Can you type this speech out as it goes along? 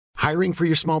Hiring for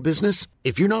your small business?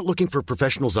 If you're not looking for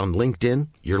professionals on LinkedIn,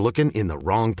 you're looking in the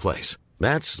wrong place.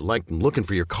 That's like looking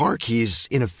for your car keys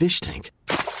in a fish tank.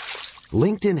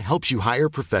 LinkedIn helps you hire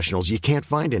professionals you can't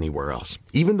find anywhere else,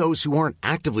 even those who aren't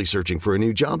actively searching for a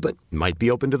new job but might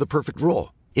be open to the perfect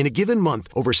role. In a given month,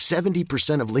 over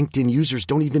 70% of LinkedIn users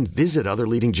don't even visit other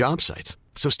leading job sites.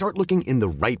 So start looking in the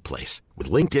right place.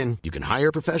 With LinkedIn, you can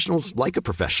hire professionals like a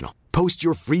professional. Post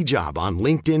your free job on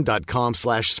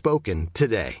linkedin.com/spoken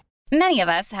today. Many of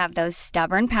us have those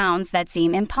stubborn pounds that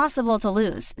seem impossible to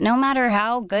lose, no matter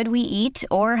how good we eat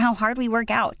or how hard we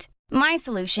work out. My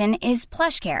solution is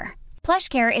PlushCare.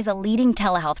 PlushCare is a leading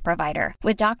telehealth provider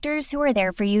with doctors who are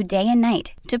there for you day and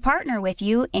night to partner with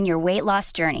you in your weight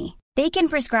loss journey. They can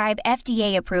prescribe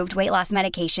FDA-approved weight loss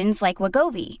medications like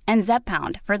Wegovy and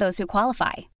Zepbound for those who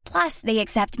qualify. Plus, they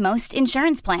accept most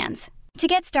insurance plans. To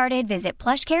get started, visit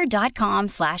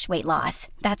plushcare.com/weightloss.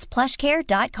 That's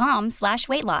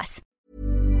plushcare.com/weightloss.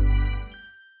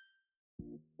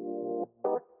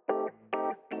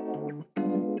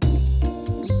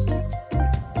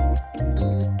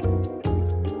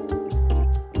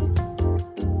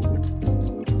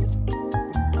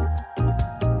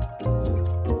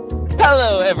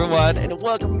 Hello, everyone, and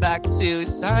welcome back to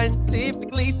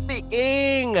Scientifically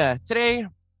Speaking. Today,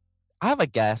 I have a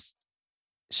guest.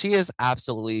 She is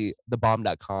absolutely the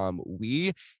bomb.com.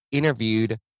 We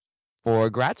interviewed for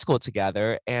grad school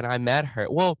together, and I met her.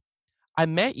 Well, I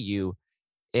met you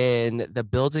in the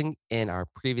building in our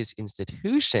previous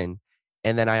institution,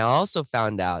 and then I also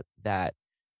found out that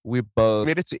we both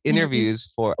made it to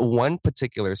interviews for one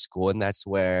particular school, and that's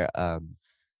where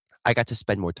I got to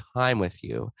spend more time with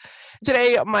you.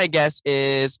 Today, my guest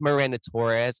is Miranda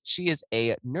Torres. She is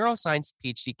a neuroscience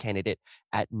PhD candidate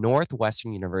at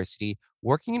Northwestern University,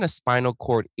 working in a spinal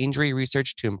cord injury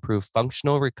research to improve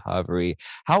functional recovery.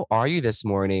 How are you this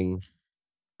morning?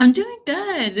 I'm doing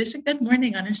good. It's a good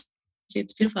morning, honestly.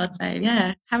 It's beautiful outside.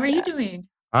 Yeah. How are you doing?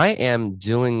 I am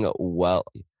doing well.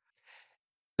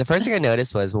 The first thing I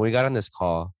noticed was when we got on this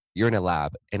call, you're in a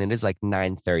lab and it is like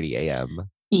 9:30 a.m.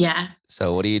 Yeah.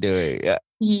 So what are you doing?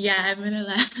 Yeah, I'm in a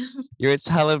lab. You're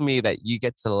telling me that you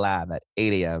get to the lab at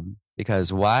 8 a.m.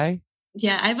 because why?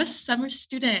 Yeah, I have a summer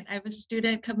student. I have a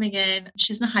student coming in.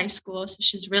 She's in high school, so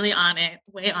she's really on it,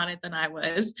 way on it than I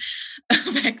was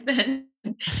back then.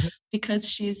 Because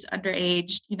she's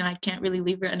underage, I can't really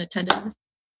leave her unattended with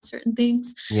certain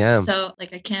things. Yeah. So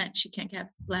she can't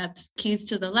get labs keys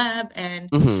to the lab, and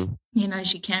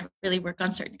she can't really work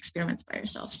on certain experiments by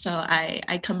herself. So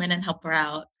I come in and help her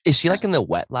out. Is she like in the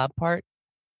wet lab part?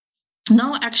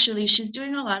 No, actually, she's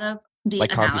doing a lot of the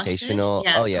like analysis. computational.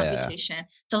 Yeah, Oh yeah. computation.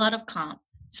 It's a lot of comp.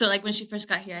 So like when she first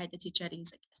got here, I had to teach her how to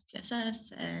use like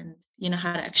SPSS and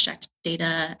how to extract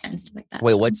data and stuff like that.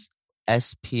 Wait, what's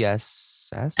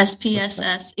SPSS?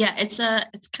 SPSS. Yeah,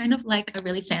 it's kind of like a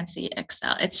really fancy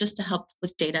Excel. It's just to help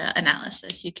with data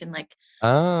analysis. You can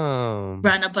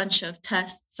run a bunch of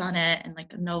tests on it and like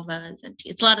ANOVAs and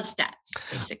it's a lot of stats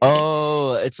basically.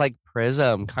 Oh, it's like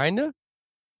Prism, kind of.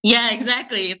 Yeah,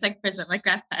 exactly. It's like Prism, like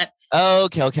GraphPad. Oh,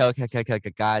 okay.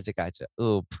 Gotcha.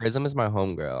 Ooh, Prism is my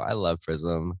homegirl. I love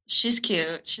Prism. She's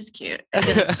cute.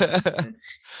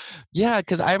 Yeah,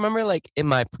 because I remember like in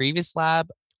my previous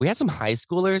lab, we had some high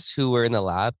schoolers who were in the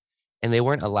lab and they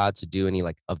weren't allowed to do any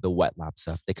like of the wet lab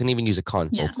stuff. They couldn't even use a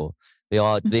confocal.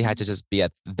 Yeah. They had to just be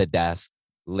at the desk,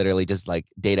 literally just like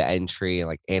data entry and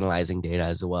like analyzing data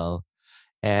as well.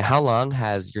 And how long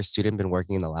has your student been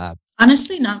working in the lab?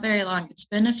 Honestly, not very long. It's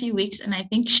been a few weeks, and I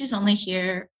think she's only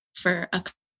here for a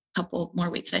couple more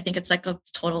weeks. I think it's like a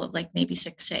total of like maybe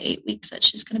 6 to 8 weeks that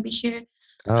she's going to be here.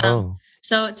 Oh,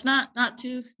 so it's not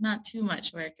too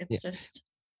much work. It's just.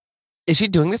 Is she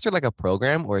doing this through like a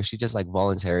program, or is she just like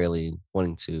voluntarily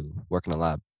wanting to work in a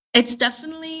lab? It's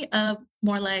definitely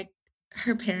more like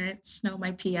her parents know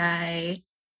my PI,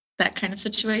 that kind of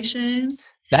situation.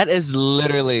 That is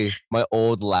literally my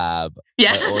old lab.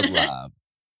 Yeah. My old lab.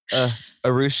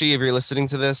 Arushi, if you're listening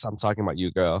to this, I'm talking about you,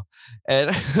 girl.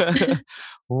 And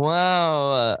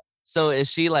wow. So is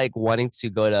she like wanting to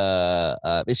go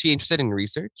to, is she interested in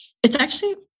research? It's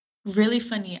actually really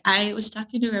funny. I was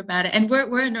talking to her about it, and we're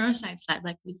a neuroscience lab.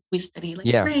 Like we study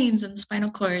like brains and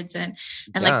spinal cords and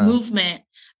like movement.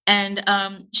 And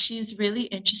she's really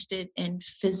interested in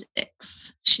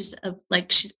physics. She's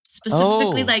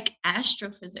specifically like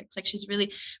astrophysics. Like she's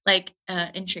really like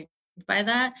intrigued by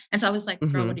that. And so I was like,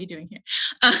 girl, what are you doing here?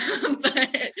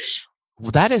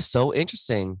 Well, that is so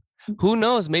interesting. Who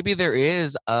knows? Maybe there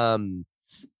is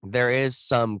there is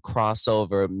some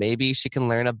crossover. Maybe she can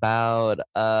learn about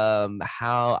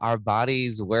how our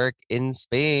bodies work in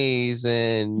space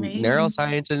and Maybe.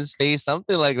 neuroscience in space,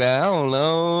 something like that. I don't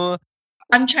know.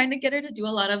 I'm trying to get her to do a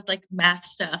lot of like math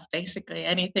stuff, basically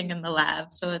anything in the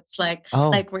lab. So it's like Oh,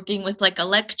 working with like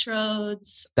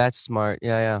electrodes, that's smart.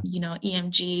 Yeah,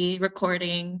 EMG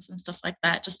recordings and stuff like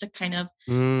that, just to yeah.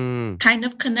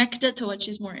 connect it to what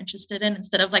she's more interested in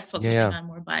instead of like Yeah, focusing yeah. on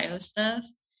more bio stuff.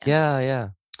 Yeah. Yeah, yeah.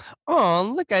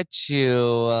 Oh, look at you.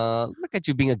 Look at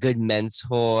you being a good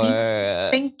mentor.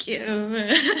 Thank you.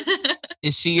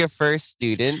 Is she your first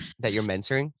student that you're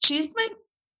mentoring? She's my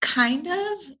kind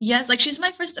of, yes, like she's my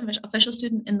first official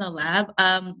student in the lab.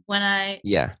 When I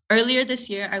Yeah. earlier this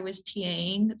year I was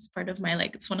TAing. It's part of my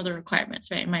it's one of the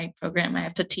requirements, right? In my program, I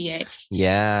have to TA.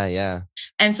 Yeah, yeah.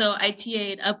 And so I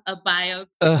TA'd a bio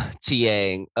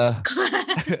TAing.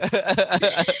 class.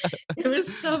 It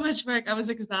was so much work. I was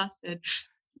exhausted.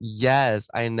 Yes,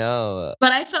 I know.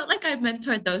 But I felt like I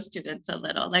mentored those students a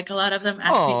little. Like a lot of them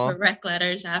asked me for rec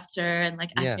letters after and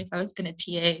like asked me if I was going to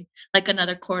TA like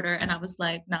another quarter. And I was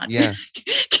like,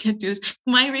 can't do this.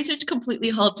 My research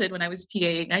completely halted when I was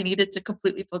TAing. I needed to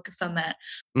completely focus on that.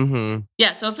 Mm-hmm.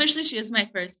 Yeah. So officially she is my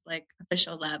first like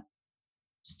official lab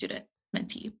student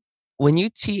mentee. When you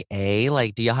TA,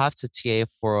 like, do you have to TA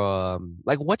for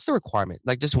like what's the requirement?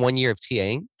 Like just 1 year of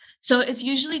TAing? So it's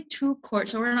usually 2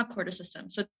 quarters. So we're on a quarter system.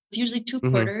 So it's usually 2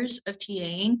 quarters of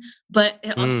TAing, but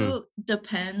it also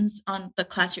depends on the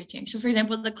class you're TAing. So for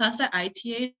example, the class that I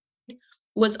TA'd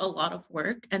was a lot of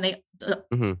work, and like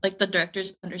the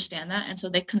directors understand that, and so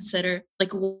they consider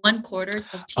like 1 quarter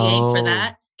of TAing for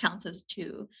that counts as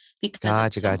 2 because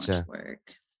it's so much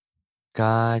work.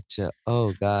 Gotcha.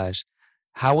 Oh gosh.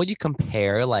 How would you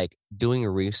compare like doing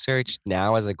research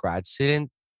now as a grad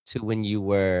student to when you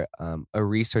were a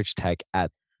research tech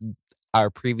at our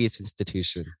previous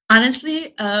institution?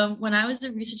 Honestly, when I was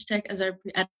a research tech at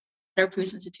our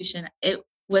previous institution, it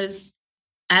was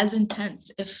as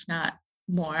intense, if not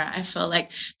more. I feel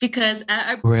like because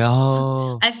I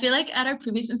feel like at our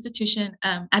previous institution,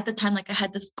 at the time, like I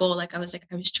had this goal, like I was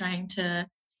trying to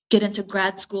get into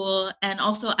grad school, and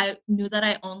also I knew that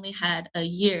I only had a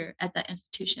year at that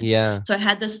institution. Yeah. So I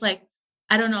had this like,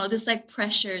 I don't know, this like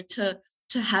pressure to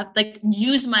have like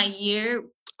use my year.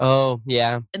 Oh,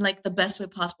 yeah. In like the best way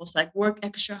possible. So like work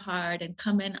extra hard and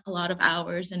come in a lot of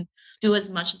hours and do as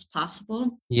much as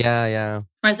possible. Yeah, yeah.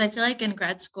 Whereas I feel like in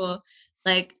grad school,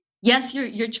 like, yes,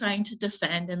 you're trying to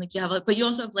defend and like you have but you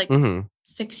also have like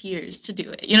 6 years to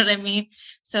do it. You know what I mean?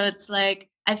 So it's like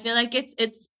I feel like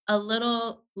it's a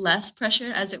little less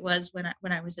pressure as it was when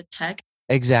I was a tech.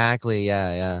 Exactly.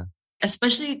 Yeah, yeah.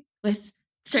 Especially with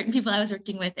certain people I was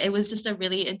working with, it was just a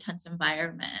really intense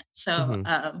environment. So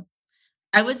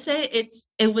I would say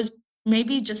it was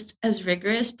maybe just as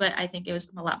rigorous, but I think it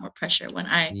was a lot more pressure when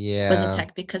I was a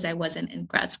tech because I wasn't in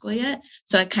grad school yet.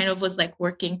 So I kind of was like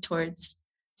working towards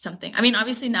something. I mean,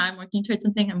 obviously now I'm working towards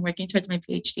something. I'm working towards my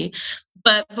PhD.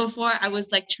 But before I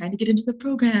was like trying to get into the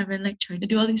program and like trying to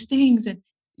do all these things. And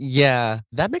yeah,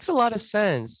 that makes a lot of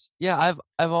sense. Yeah,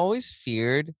 I've always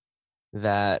feared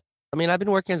that. I mean, I've been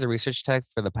working as a research tech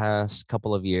for the past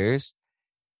couple of years.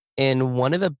 And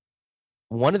one of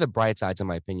the bright sides, in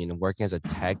my opinion, of working as a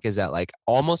tech is that like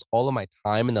almost all of my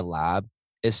time in the lab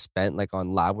is spent like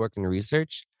on lab work and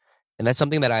research. And that's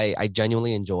something that I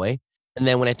genuinely enjoy. And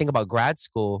then when I think about grad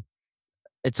school,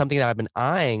 it's something that I've been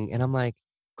eyeing. And I'm like,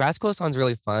 grad school sounds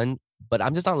really fun, but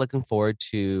I'm just not looking forward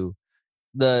to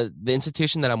the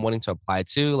institution that I'm wanting to apply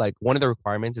to. Like one of the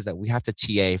requirements is that we have to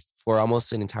TA for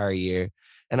almost an entire year.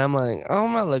 And I'm like, oh,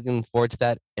 I'm not looking forward to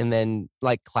that. And then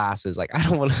like classes, like I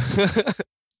don't want to.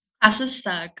 Classes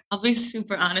suck. I'll be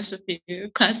super honest with you.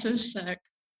 Classes suck.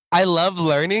 I love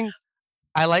learning.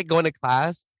 I like going to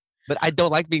class, but I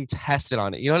don't like being tested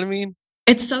on it. You know what I mean?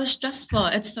 It's so stressful.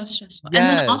 It's so stressful.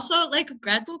 Yes. And then also like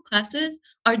grad school classes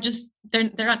are just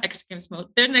they're on X Games mode.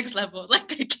 They're next level.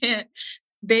 Like I can't.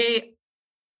 They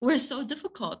were so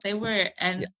difficult. They were,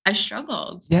 and I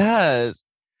struggled. Yes.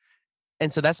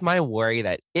 And so that's my worry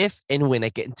that if and when I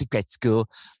get into grad school,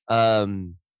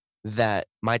 that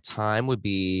my time would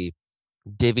be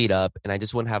divvied up and I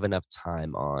just wouldn't have enough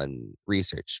time on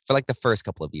research for like the first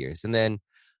couple of years. And then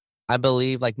I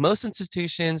believe like most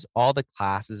institutions, all the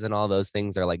classes and all those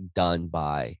things are like done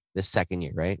by the second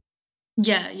year, right?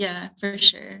 Yeah, for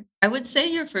sure. I would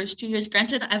say your first 2 years,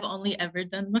 granted, I've only ever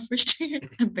done my first 2 years.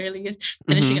 I'm barely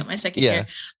finishing up my second year.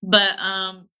 But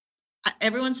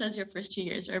everyone says your first 2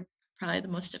 years are probably the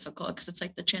most difficult because it's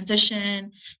like the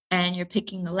transition and you're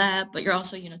picking the lab, but you're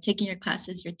also, taking your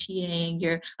classes, you're TAing,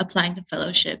 you're applying to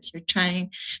fellowships, you're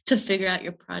trying to figure out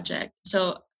your project.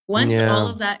 So once all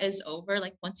of that is over,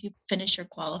 like once you finish your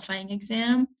qualifying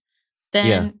exam,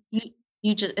 then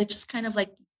it's just kind of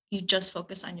like you just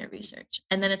focus on your research,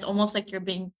 and then it's almost like you're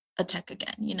being a tech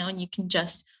again, and you can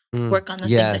just work on the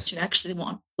things that you actually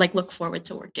want, like look forward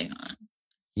to working on.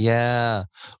 Yeah.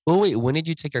 Oh wait, when did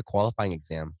you take your qualifying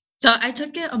exam? So I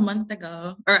took it a month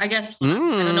ago, or I guess I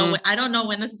don't know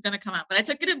when this is gonna come out, but I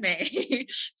took it in May.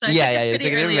 So I took it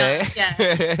pretty early on. Yeah,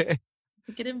 I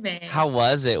took it in May. How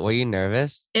was it? Were you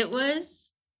nervous? It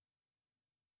was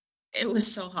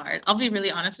so hard. I'll be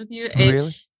really honest with you.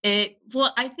 Really?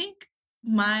 Well, I think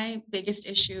my biggest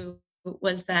issue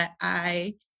was that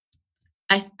I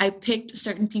picked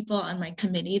certain people on my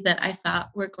committee that I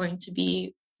thought were going to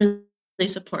be really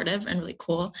supportive and really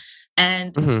cool.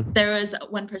 And there was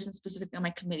one person specifically on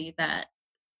my committee that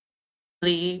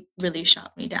really, really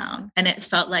shot me down. And it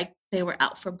felt like they were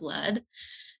out for blood.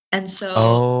 And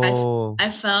so I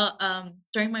felt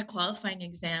during my qualifying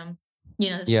exam,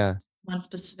 this one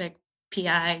specific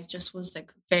PI just was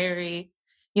like very,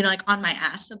 like on my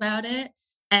ass about it.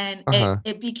 And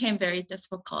it became very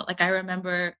difficult. Like I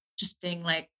remember just being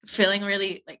like feeling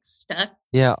really like stuck.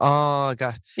 Yeah. Oh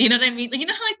god. You know what I mean? Like,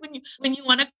 how like when you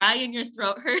want to cry and your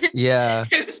throat hurts. Yeah.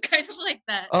 It was kind of like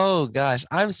that. Oh gosh,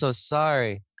 I'm so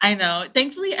sorry. I know.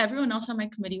 Thankfully, everyone else on my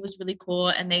committee was really cool,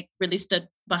 and they really stood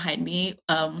behind me.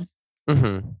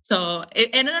 So it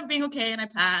ended up being okay, and I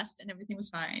passed, and everything was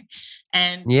fine.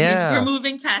 And we're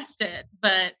moving past it,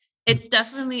 but it's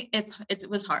definitely it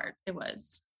was hard. It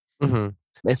was.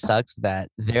 It sucks that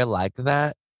they're like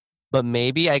that, but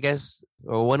maybe I guess,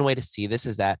 or one way to see this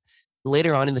is that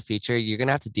later on in the future, you're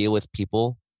gonna have to deal with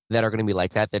people that are gonna be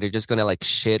like that are just gonna like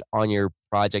shit on your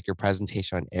project, your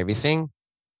presentation, on everything,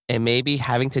 and maybe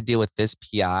having to deal with this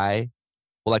PI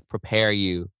will like prepare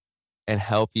you and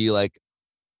help you like,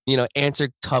 answer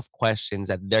tough questions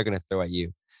that they're gonna throw at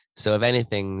you. So if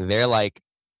anything, they're like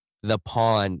the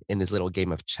pawn in this little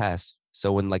game of chess.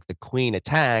 So when like the queen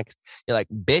attacks, you're like,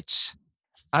 bitch,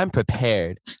 I'm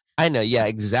prepared. I know. Yeah,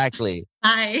 exactly.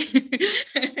 Hi.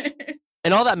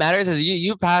 And all that matters is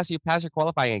you pass your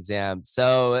qualifying exam.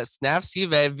 So snapsy,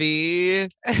 baby.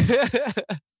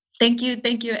 Thank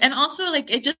you. And also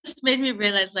like, it just made me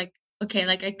realize like, okay,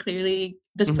 like I clearly,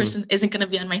 this person isn't going to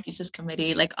be on my thesis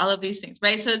committee, like all of these things.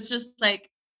 Right. So it's just like,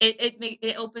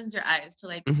 it opens your eyes to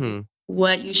like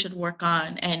what you should work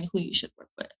on and who you should work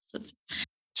with. So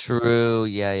true.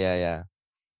 Yeah.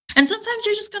 And sometimes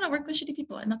you're just going to work with shitty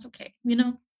people, and that's okay.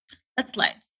 That's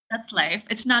life.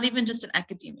 It's not even just in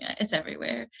academia. It's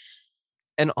everywhere.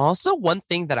 And also one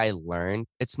thing that I learned,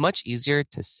 it's much easier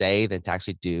to say than to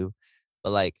actually do,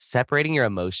 but like separating your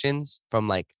emotions from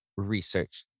like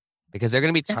research, because there are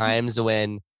going to be times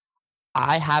when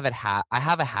I have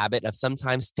a habit of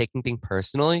sometimes taking things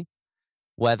personally,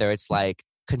 whether it's like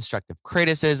constructive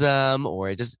criticism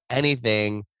or just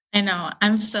anything. I know.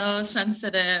 I'm so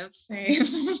sensitive. Same.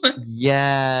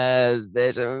 Yes,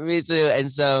 bitch. Me too.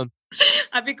 And so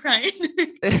I'd be crying.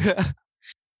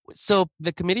 So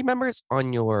the committee members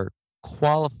on your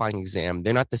qualifying exam,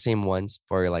 they're not the same ones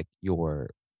for like your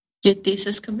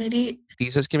thesis committee?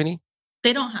 Thesis committee?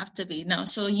 They don't have to be, no.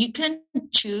 So you can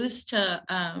choose to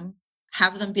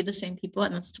have them be the same people,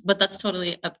 but that's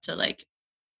totally up to like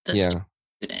the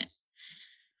student.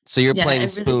 So you're playing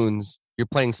spoons. You're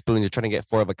playing spoons. You're trying to get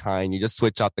 4 of a kind. You just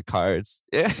switch out the cards.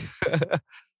 Yeah.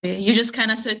 You just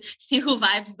kind of see who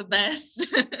vibes the best,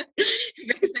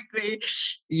 basically.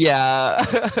 Yeah.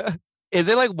 Is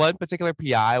there like one particular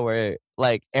PI where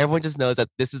like everyone just knows that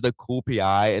this is the cool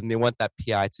PI and they want that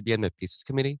PI to be in the thesis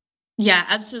committee? Yeah,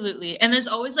 absolutely. And there's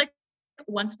always like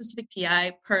one specific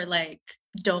PI per like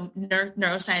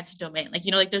neuroscience domain. Like,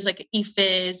 like there's like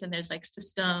EPhys and there's like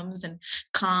systems and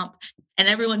comp, and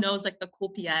everyone knows like the cool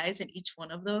PIs in each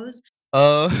one of those.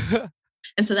 Oh.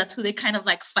 And so that's who they kind of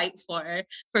like fight for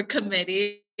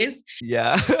committees.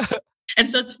 Yeah. And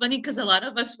so it's funny because a lot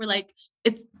of us were like,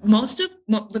 it's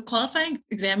the qualifying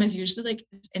exam is usually like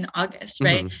in August,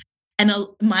 right? And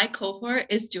my cohort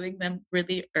is doing them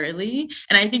really early.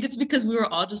 And I think it's because we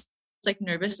were all just like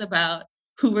nervous about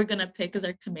who we're going to pick as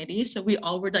our committee. So we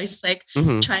all were just like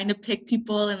trying to pick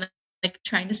people and like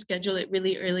trying to schedule it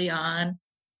really early on.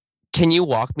 Can you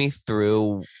walk me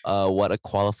through what a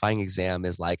qualifying exam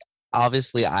is like?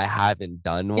 Obviously, I haven't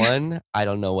done one. I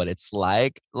don't know what it's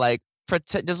like. Like,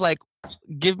 just like,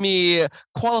 give me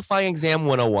qualifying exam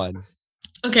 101.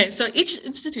 Okay, so each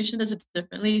institution does it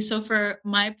differently. So for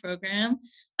my program,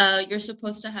 you're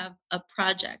supposed to have a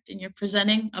project, and you're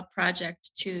presenting a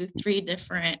project to 3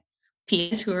 different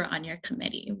PIs who are on your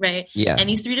committee, right? Yeah. And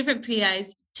these 3 different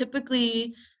PIs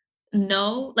typically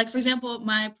know, like, for example,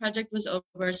 my project was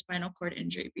over spinal cord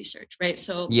injury research, right?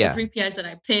 So the 3 PIs that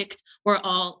I picked were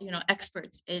all,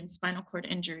 experts in spinal cord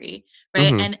injury,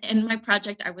 right? And in my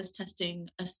project, I was testing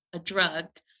a drug.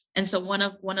 And so one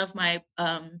of my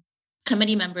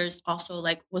committee members also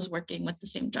like was working with the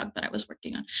same drug that I was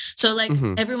working on. So like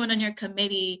everyone on your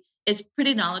committee is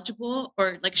pretty knowledgeable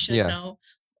or like should know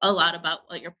a lot about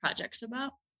what your project's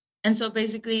about. And so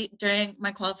basically during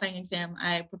my qualifying exam,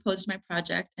 I proposed my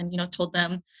project and, told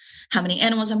them how many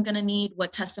animals I'm going to need,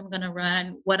 what tests I'm going to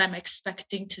run, what I'm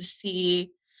expecting to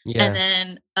see. Yeah. And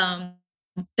then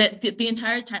the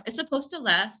entire time, it's supposed to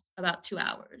last about 2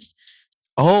 hours.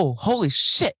 Oh, holy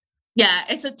shit. Yeah,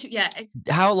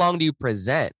 How long do you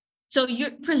present? So you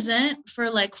present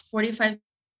for like 45,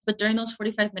 but during those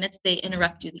 45 minutes, they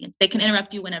interrupt you. They can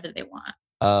interrupt you whenever they want.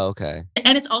 Oh, okay.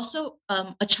 And it's also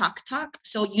a chalk talk.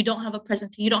 So you don't have a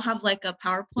presentation. You don't have like a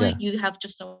PowerPoint. You have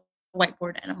just a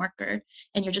whiteboard and a marker.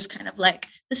 And you're just kind of like,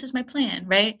 this is my plan,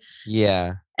 right?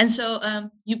 Yeah. And so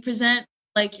you present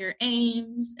like your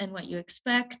aims and what you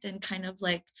expect and kind of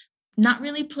like not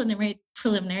really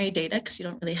preliminary data because you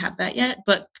don't really have that yet,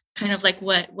 but kind of like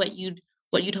what you'd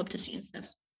hope to see and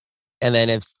stuff. And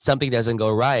then if something doesn't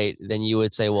go right, then you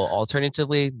would say, well,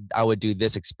 alternatively, I would do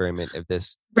this experiment if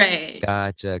this. Right.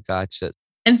 Gotcha.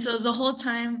 And so the whole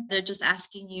time they're just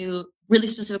asking you really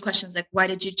specific questions like, why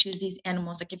did you choose these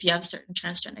animals? Like if you have certain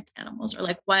transgenic animals or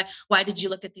like, why did you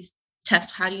look at these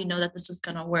tests? How do you know that this is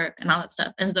going to work and all that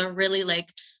stuff? And they're really like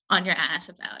on your ass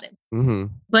about it.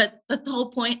 But the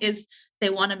whole point is they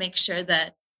want to make sure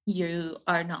that you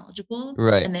are knowledgeable,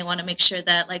 right? And they want to make sure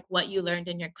that like what you learned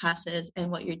in your classes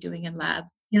and what you're doing in lab,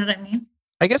 you know what I mean?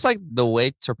 I guess like the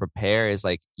way to prepare is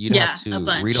like you'd have to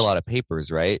read a lot of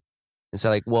papers, right? And so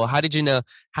like, well, how did you know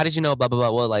blah blah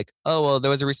blah? Well, like, oh well,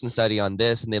 there was a recent study on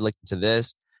this and they looked into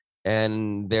this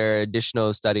and there are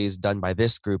additional studies done by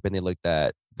this group and they looked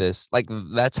at this. Like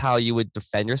that's how you would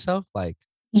defend yourself, like.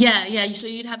 Yeah. So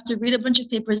you'd have to read a bunch of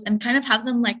papers and kind of have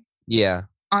them like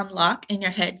on lock in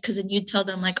your head, because then you'd tell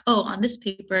them like, oh, on this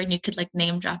paper, and you could like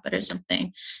name drop it or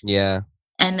something. Yeah.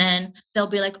 And then they'll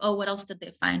be like, oh, what else did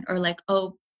they find? Or like,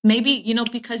 oh, maybe,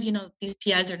 because, these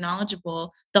PIs are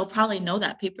knowledgeable, they'll probably know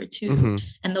that paper too.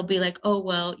 And they'll be like, oh,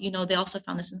 well, they also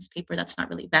found this in this paper that's not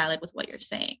really valid with what you're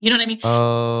saying. You know what I mean?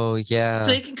 Oh, yeah.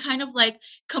 So they can kind of like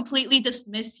completely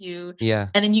dismiss you. Yeah.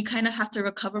 And then you kind of have to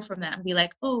recover from that and be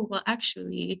like, oh, well,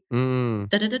 actually, you know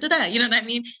what I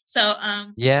mean? So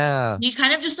yeah, you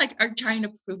kind of just like are trying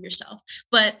to prove yourself.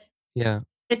 But yeah,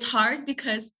 it's hard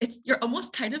because you're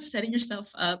almost kind of setting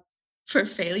yourself up for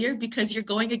failure because you're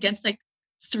going against like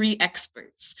 3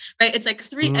 experts, right? It's like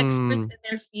 3 experts in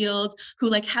their field who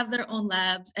like have their own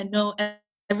labs and know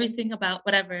everything about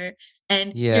whatever.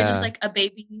 And you're just like a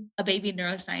baby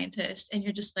neuroscientist. And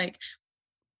you're just like,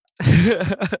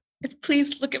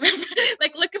 please look at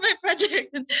my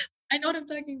project. And I know what I'm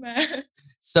talking about.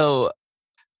 So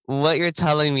what you're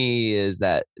telling me is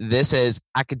that this is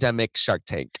academic Shark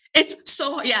Tank. It's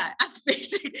so,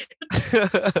 basically.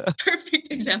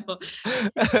 Perfect example.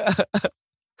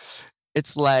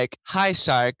 It's like, hi,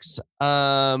 sharks.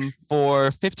 For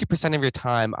 50% of your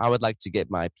time, I would like to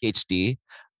get my PhD.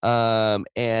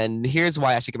 And here's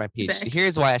why I should get my PhD. Exactly.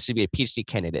 Here's why I should be a PhD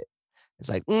candidate. It's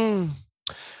like,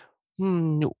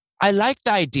 I like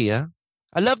the idea.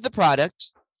 I love the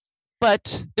product,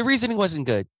 but the reasoning wasn't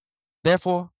good.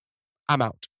 Therefore, I'm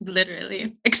out.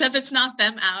 Literally. Except it's not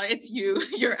them out. It's you.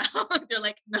 You're out. They're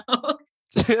like, no.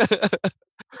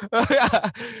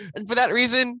 And for that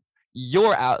reason,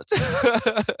 you're out.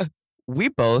 We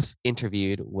both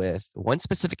interviewed with one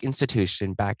specific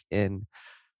institution back in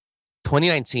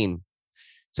 2019.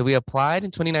 So we applied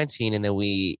in 2019 and then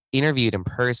we interviewed in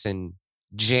person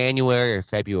January or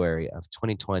February of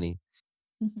 2020.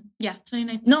 Yeah,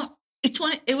 2019. No, it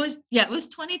was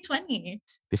 2020.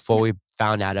 Before we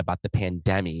found out about the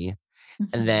pandemic.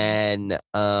 And then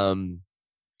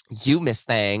you, Miss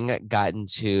Thang, got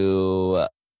into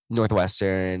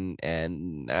Northwestern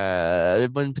and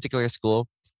one particular school.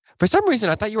 For some reason,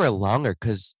 I thought you were longer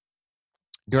because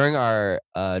during our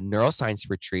neuroscience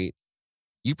retreat,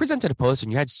 you presented a post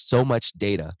and you had so much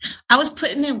data. I was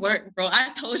putting in work, bro.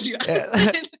 I told you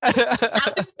I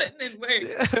was putting in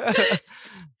work.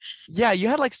 Yeah, you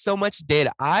had like so much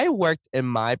data. I worked in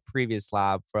my previous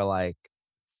lab for like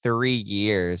 3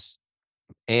 years.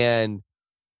 And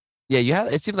yeah,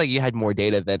 it seemed like you had more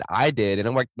data than I did. And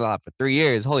I worked in the lab for 3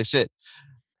 years. Holy shit.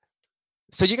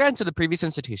 So you got into the previous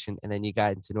institution and then you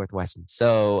got into Northwestern.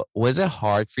 So was it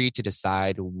hard for you to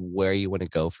decide where you want to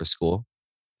go for school,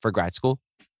 for grad school?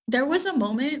 There was a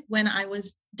moment when I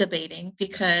was debating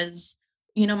because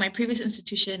my previous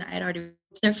institution, I had already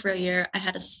worked there for a year. I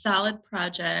had a solid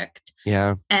project.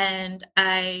 Yeah. And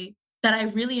that I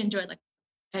really enjoyed, like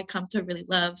I come to really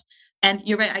love. And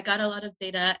you're right, I got a lot of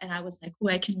data and I was like, oh,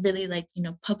 I can really like,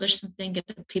 publish something, get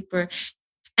a paper.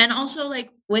 And also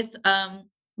like with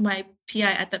my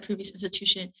PI at that previous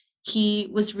institution, he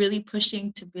was really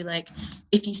pushing to be like,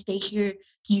 if you stay here,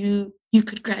 you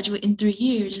could graduate in 3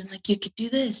 years and like you could do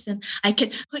this and I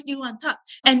could put you on top.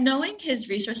 And knowing his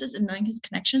resources and knowing his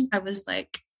connections, I was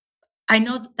like, I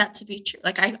know that to be true.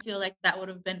 Like I feel like that would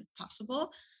have been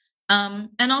possible.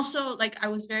 And also like I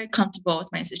was very comfortable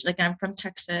with my institution. Like I'm from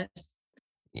Texas.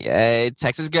 Yay,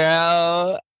 Texas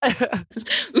girl. I'm from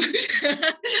Texas.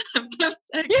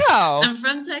 Yeah. I'm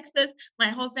from Texas. My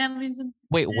whole family's in Texas.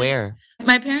 Wait, where?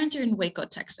 My parents are in Waco,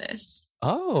 Texas.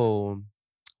 Oh,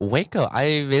 Waco.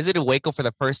 I visited Waco for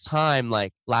the first time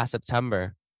like last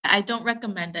September. I don't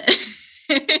recommend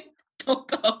it. Don't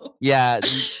go. Yeah.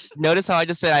 Notice how I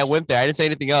just said I went there. I didn't say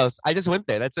anything else. I just went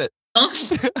there. That's it.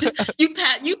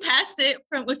 You pass it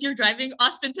from if you're driving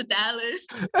Austin to Dallas.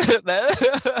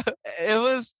 It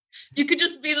was. You could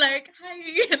just be like,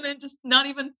 "Hi," and then just not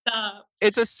even stop.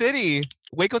 It's a city.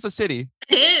 Waco's a city.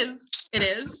 It is.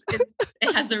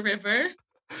 It has a river.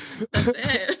 That's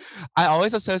it. I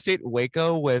always associate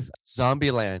Waco with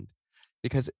Zombieland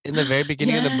because in the very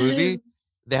beginning of the movie,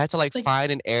 they had to like find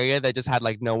an area that just had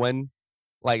like no one.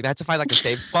 Like they had to find like a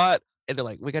safe spot, and they're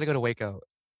like, "We gotta go to Waco."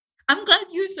 I'm glad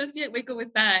you associate Waco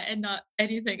with that and not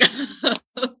anything else.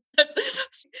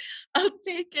 I'll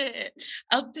take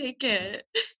it.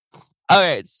 All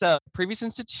right. So previous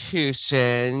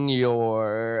institution,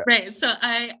 your right. So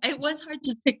it was hard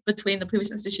to pick between the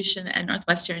previous institution and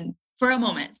Northwestern for a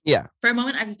moment. Yeah. For a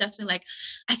moment, I was definitely like,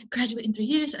 I could graduate in 3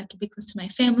 years. I could be close to my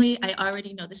family. I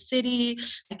already know the city.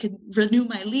 I could renew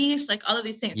my lease, like all of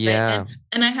these things. Yeah. Right?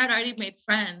 And I had already made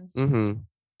friends. Mm-hmm.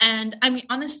 And I mean,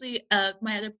 honestly,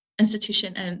 my other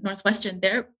institution and Northwestern,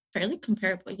 they're fairly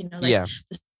comparable. The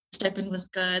stipend was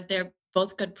good. They're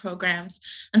both good programs.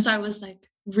 And so I was like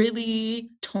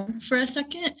really torn for a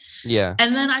second. Yeah.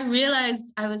 And then I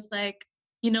realized I was like,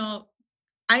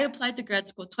 I applied to grad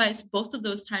school twice. Both of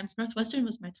those times, Northwestern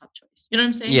was my top choice. You know what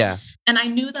I'm saying? Yeah. And I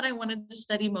knew that I wanted to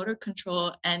study motor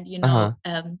control and,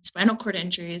 spinal cord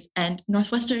injuries. And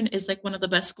Northwestern is like one of the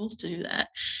best schools to do that.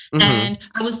 Mm-hmm. And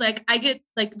I was like, I get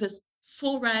like this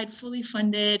full ride, fully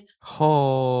funded.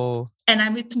 Oh. And I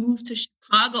made to move to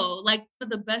Chicago, like one of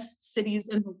the best cities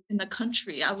in the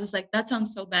country. I was like, that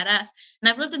sounds so badass. And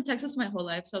I've lived in Texas my whole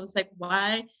life. So I was like,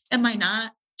 why am I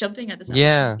not jumping at this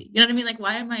opportunity? You know what I mean? Like,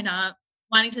 why am I not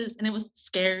wanting to? And it was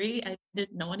scary. I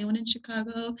didn't know anyone in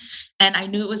Chicago. And I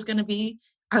knew I was going to be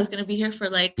here for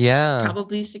like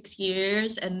probably 6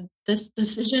 years. And this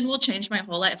decision will change my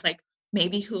whole life. Like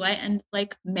maybe who I end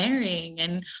like marrying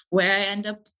and where I end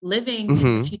up living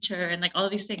in the future and like all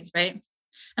of these things. Right.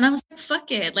 And I was like,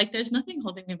 fuck it. Like there's nothing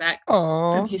holding me back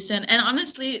from Houston. And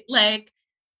honestly, like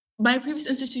my previous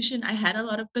institution, I had a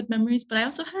lot of good memories, but I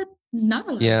also had not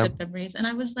a lot of good memories. And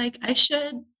I was like,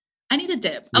 I need a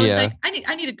dip. I was like,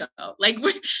 I need to go. Like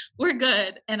we're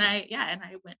good. And I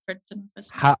went for the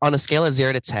festival. On a scale of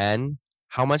 0 to 10,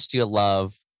 how much do you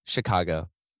love Chicago?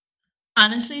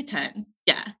 Honestly, 10.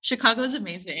 Yeah. Chicago is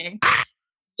amazing.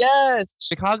 Yes.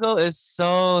 Chicago is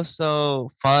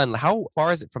so fun. How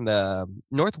far is it from the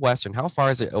Northwestern? How far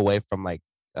is it away from like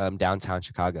downtown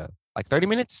Chicago? Like 30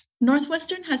 minutes?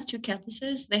 Northwestern has 2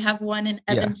 campuses. They have one in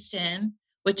Evanston,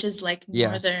 which is like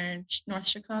North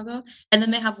Chicago, and then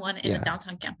they have one in the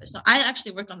downtown campus. So I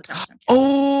actually work on the downtown campus.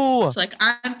 Oh, so like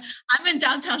I'm in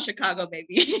downtown Chicago,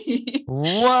 baby.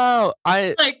 Wow,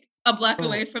 I like a block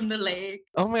away from the lake.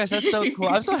 Oh my gosh, that's so cool.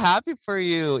 I'm so happy for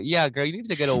you. Yeah, girl, you need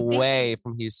to get away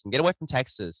from Houston. Get away from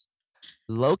Texas.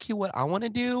 Low-key what I want to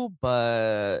do,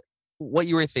 but what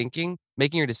you were thinking,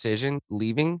 making your decision,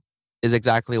 leaving, is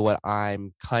exactly what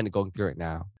I'm kind of going through right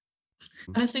now.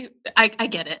 Honestly, I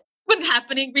get it. What's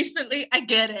happening recently, I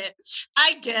get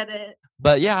it.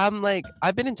 But yeah, I'm like,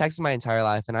 I've been in Texas my entire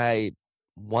life and I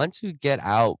want to get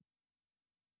out.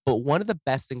 But one of the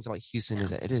best things about Houston is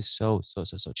that it is so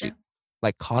cheap. Yeah.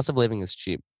 Like cost of living is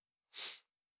cheap.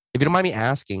 If you don't mind me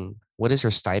asking, what is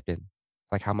your stipend?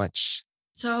 Like how much?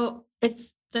 So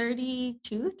it's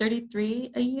 32,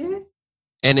 33 a year.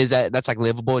 And that's like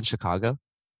livable in Chicago?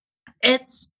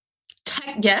 It's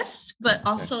yes, but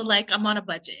also like I'm on a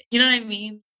budget. You know what I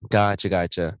mean?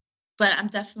 Gotcha. but I'm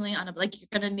definitely on like,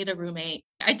 you're going to need a roommate.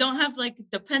 I don't have like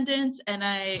dependents, and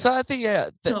So I think,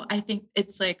 so I think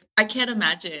it's like, I can't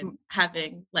imagine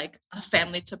having like a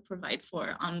family to provide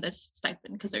for on this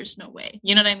stipend, because there's no way,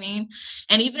 you know what I mean?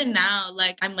 And even now,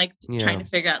 like, I'm like trying to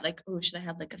figure out like, oh, should I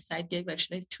have like a side gig? Like,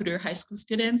 should I tutor high school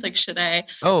students? Like, should I?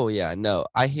 Oh yeah, no,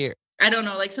 I don't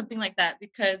know, like something like that,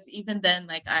 because even then,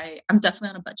 like I'm definitely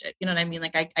on a budget. You know what I mean?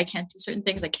 Like I can't do certain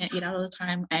things. I can't eat out all the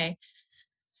time.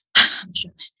 I'm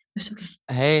sure it's okay.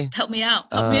 Hey, help me out.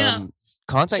 Help me out.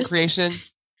 Content creation.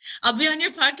 I'll be on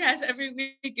your podcast every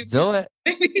week. Do it.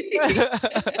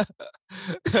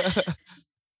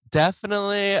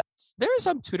 Definitely. There are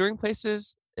some tutoring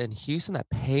places in Houston that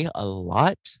pay a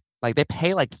lot. Like they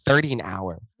pay like $30 an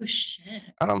hour. Oh shit.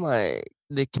 And I'm like,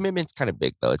 the commitment's kind of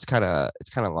big though. It's kind of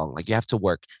long. Like you have to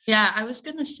work. Yeah, I was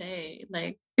gonna say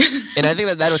like. And I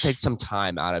think that would take some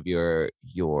time out of your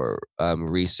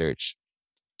research.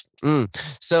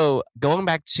 So going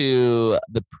back to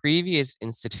the previous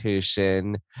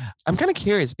institution, I'm kind of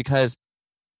curious because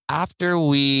after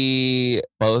we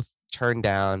both turned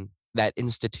down that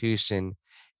institution,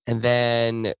 and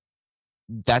then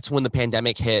that's when the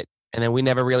pandemic hit, and then we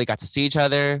never really got to see each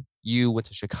other. You went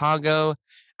to Chicago.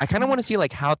 I kind of want to see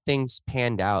like how things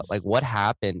panned out, like what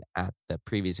happened at the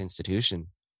previous institution.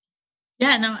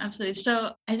 Yeah, no, absolutely.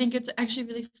 So I think it's actually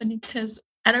really funny because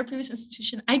at our previous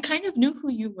institution, I kind of knew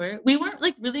who you were. We weren't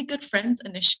like really good friends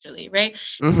initially, right?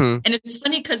 And it's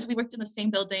funny because we worked in the same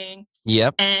building.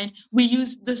 Yep. And we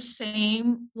used the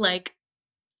same like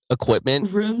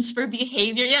equipment, rooms for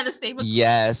behavior. Yeah, the same.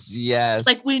 Yes.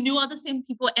 Like we knew all the same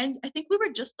people, and I think we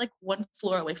were just like one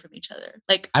floor away from each other.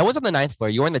 Like I was on the 9th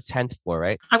floor. You were on the 10th floor,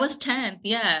 right? I was 10th.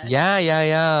 Yeah.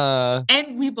 Yeah.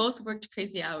 And we both worked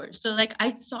crazy hours. So like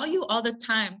I saw you all the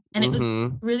time, and it was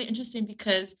really interesting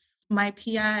because my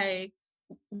PI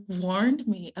warned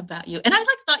me about you, and I like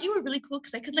thought you were really cool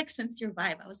because I could like sense your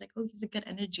vibe. I was like, oh, he's a good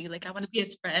energy. Like I want to be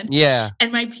his friend. Yeah.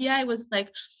 And my PI was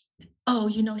like, oh,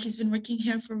 you know, he's been working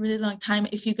here for a really long time.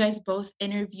 If you guys both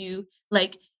interview,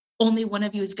 like only one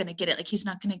of you is gonna get it. Like he's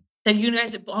not gonna. That you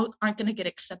guys aren't gonna get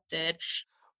accepted.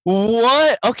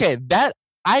 What? Okay, that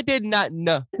I did not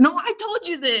know. No, I told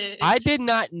you this. I did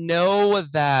not know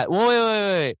that.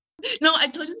 Wait. No, I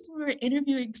told you this when we were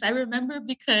interviewing because I remember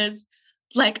because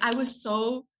like I was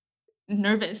so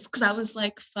nervous because I was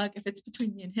like, fuck, if it's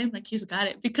between me and him, like he's got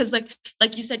it. Because like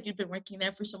you said, you'd been working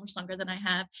there for so much longer than I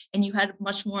have, and you had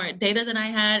much more data than I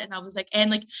had. And I was like, and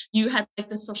like you had like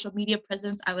the social media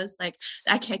presence. I was like,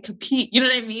 I can't compete. You know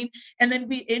what I mean? And then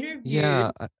we interviewed. Yeah.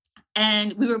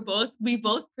 And we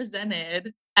both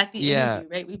presented at the interview,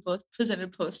 right? We both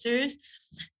presented posters.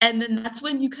 And then that's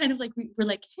when you kind of like, we were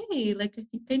like, hey, like, I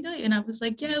think I know you. And I was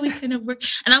like, yeah, we kind of work.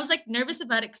 And I was like nervous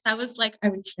about it because I was like,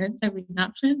 are we friends? Are we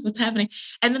not friends? What's happening?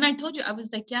 And then I told you, I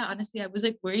was like, yeah, honestly, I was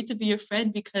like worried to be your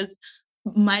friend because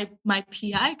my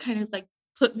PI kind of like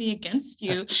put me against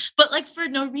you, but like for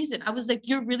no reason. I was like,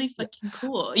 you're really fucking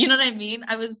cool. You know what I mean?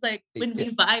 I was like, when we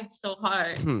vibed so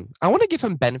hard. I want to give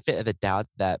him benefit of the doubt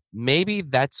that maybe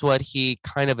that's what he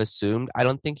kind of assumed. I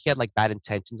don't think he had like bad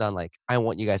intentions on like, I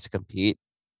want you guys to compete.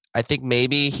 I think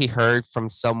maybe he heard from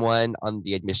someone on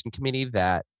the admission committee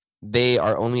that they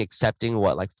are only accepting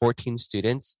like 14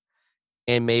 students,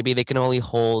 and maybe they can only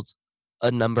hold a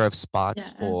number of spots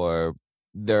for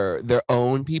their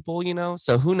own people, you know?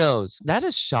 So who knows? That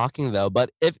is shocking though. But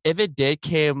if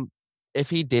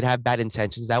he did have bad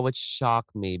intentions, that would shock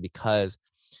me because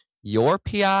your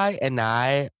PI and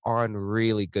I are on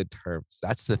really good terms.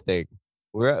 That's the thing.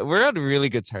 We're on really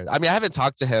good terms. I mean, I haven't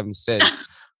talked to him since,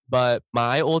 but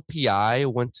my old PI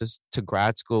went to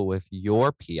grad school with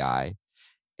your PI.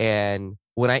 And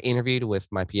when I interviewed with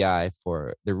my PI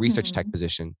for the research tech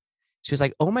position, she was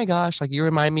like, oh my gosh, like you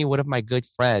remind me of one of my good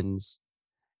friends.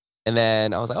 And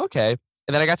then I was like, okay.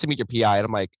 And then I got to meet your PI, and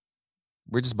I'm like,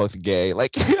 we're just both gay.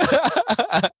 Like,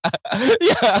 yeah,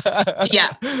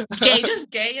 gay, just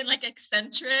gay and like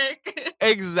eccentric.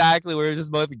 Exactly. We're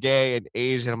just both gay and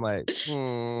Asian. I'm like,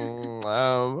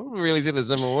 I'm really seeing the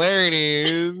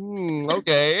similarities.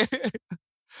 Okay.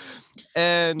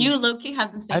 And you low-key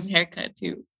have the same haircut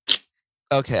too.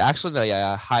 Okay, actually, no,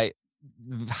 yeah, high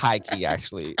key,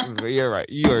 actually. You're right.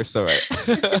 You are so right.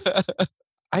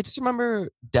 I just remember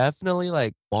definitely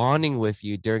like bonding with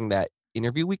you during that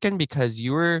interview weekend because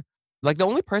you were like the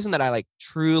only person that I like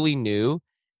truly knew.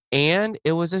 And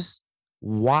it was just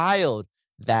wild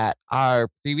that our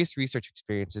previous research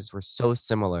experiences were so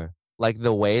similar, like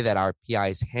the way that our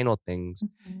PIs handled things.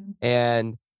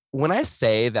 And when I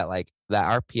say that like that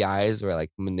our PIs were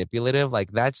like manipulative, like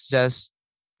that's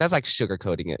like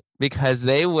sugarcoating it because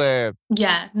they were.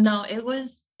 Yeah, no, it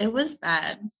was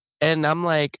bad. And I'm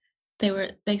like,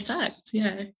 They sucked.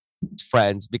 Yeah.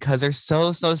 Friends, because they're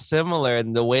so similar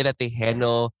in the way that they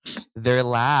handle their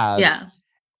labs. Yeah.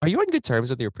 Are you on good terms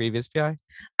with your previous PI?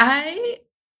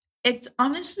 It's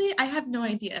honestly, I have no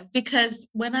idea, because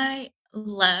when I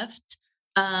left,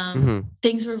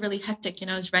 things were really hectic. It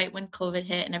was right when COVID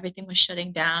hit and everything was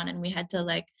shutting down, and we had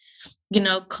to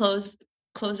close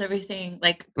everything.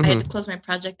 Like I had to close my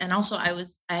project, and also I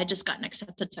had just gotten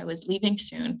accepted, so I was leaving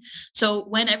soon. So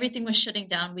when everything was shutting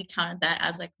down, we counted that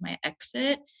as like my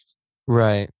exit.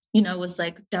 Right. Was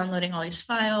like downloading all these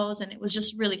files, and it was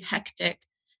just really hectic.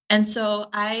 And so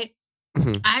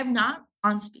I'm not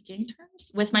on speaking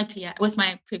terms with my PI, with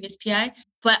my previous PI,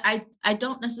 but I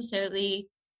don't necessarily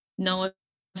know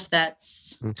if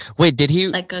that's wait, did he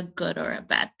like a good or a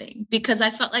bad thing, because I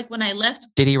felt like when I left,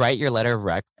 did he write your letter of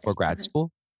rec for grad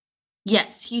school?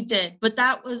 Yes, he did, but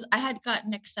I had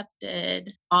gotten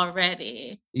accepted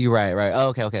already. You right.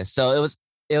 Oh, okay. So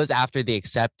it was after the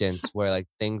acceptance where like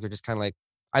things were just kind of like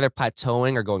either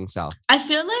plateauing or going south. I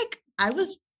feel like I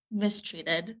was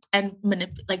mistreated and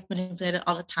manipulated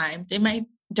all the time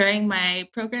during my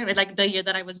program, like the year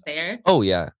that I was there. Oh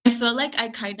yeah. I feel like I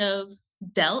kind of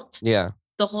dealt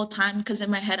the whole time, because in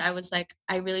my head I was like,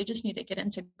 I really just need to get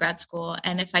into grad school,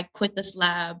 and if I quit this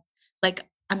lab, like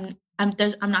I'm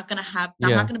not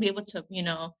gonna be able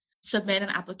to submit an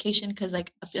application, because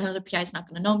like another PI is not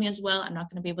gonna know me as well. I'm not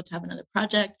gonna be able to have another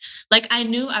project. Like I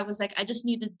knew, I was like, I just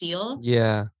need to deal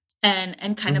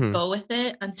and kind of go with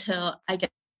it until I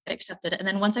get accepted. And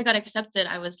then once I got accepted,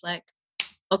 I was like,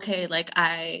 okay, like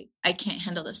I can't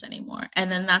handle this anymore.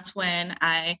 And then that's when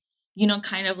I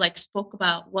kind of like spoke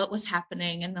about what was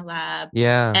happening in the lab.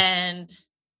 And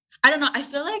I don't know, I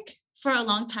feel like for a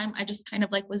long time I just kind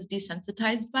of like was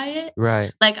desensitized by it.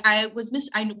 Right. Like I was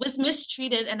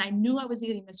mistreated, and I knew I was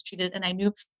getting mistreated, and I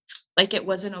knew like it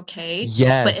wasn't okay.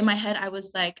 Yes. But in my head I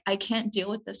was like, I can't deal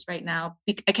with this right now.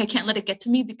 I can't let it get to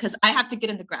me, because I have to get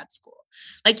into grad school.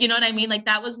 Like, you know what I mean? Like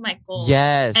that was my goal.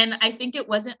 Yes. And I think it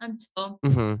wasn't until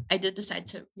I did decide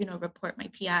to, report my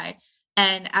PI.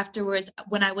 And afterwards,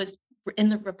 when I was in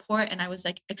the report and I was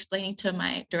like explaining to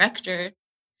my director,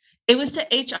 it was to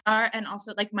HR, and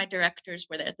also like my directors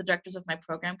were there, the directors of my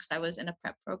program, because I was in a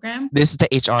prep program. This is to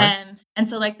HR? And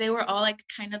so like they were all like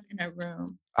kind of in a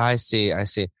room. I see.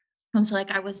 And so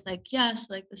like I was like, yes,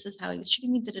 like this is how he was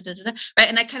treating me, right?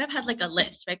 And I kind of had like a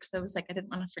list, right? Because I was like, I didn't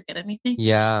want to forget anything.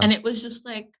 Yeah. And it was just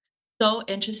like so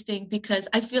interesting, because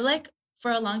I feel like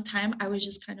for a long time I was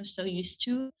just kind of so used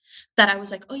to that. I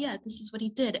was like, oh yeah, this is what he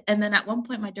did. And then at one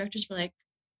point my directors were like,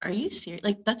 are you serious?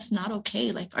 Like that's not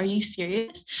okay. Like, are you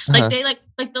serious? Like they like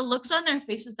the looks on their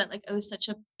faces that like it was such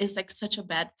a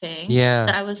bad thing. Yeah.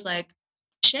 That I was like,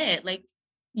 shit, like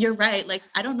you're right. Like,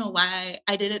 I don't know why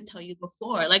I didn't tell you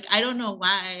before. Like, I don't know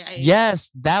why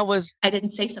I didn't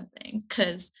say something,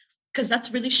 because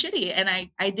that's really shitty. And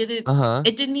I didn't,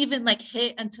 it didn't even like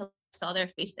hit until I saw their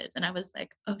faces. And I was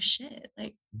like, oh shit.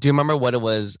 Like, do you remember what it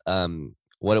was, the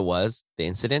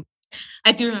incident?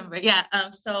 I do remember. Yeah.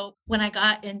 So when I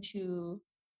got into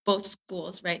both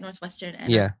schools, right, Northwestern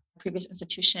and a previous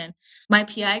institution, my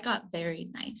PI got very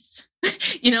nice,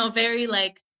 very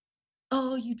like,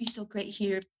 oh, you'd be so great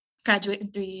here, graduate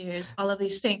in 3 years, all of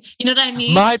these things. You know what I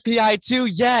mean? My PI too,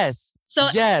 yes. So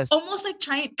yes. Almost like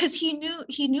trying, because he knew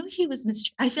he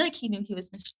was I feel like he knew he was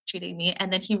mistreating me,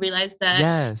 and then he realized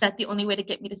that that the only way to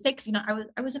get me to stay, because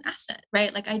I was an asset,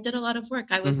 right? Like I did a lot of work.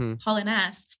 I was hauling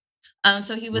ass.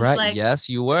 So he was like, yes,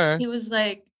 you were. He was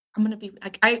like, I'm gonna be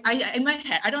like, I in my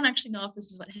head, I don't actually know if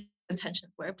this is what his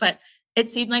intentions were, but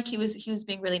it seemed like he was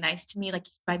being really nice to me, like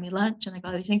buy me lunch and like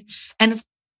all these things. And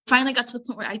finally got to the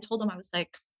point where I told him, I was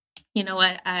like, you know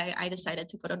what, I decided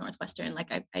to go to Northwestern.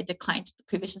 Like I declined the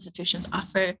previous institution's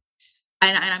offer, and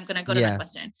I'm gonna go to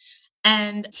Northwestern.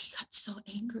 And he got so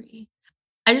angry.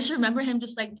 I just remember him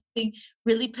just like being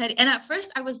really petty. And at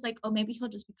first I was like, oh, maybe he'll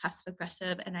just be passive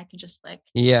aggressive and I can just like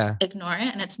ignore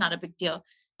it and it's not a big deal.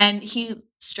 And he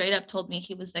straight up told me,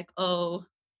 he was like, oh,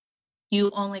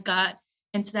 you only got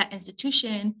into that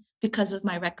institution because of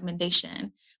my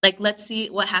recommendation. Like, let's see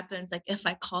what happens. Like if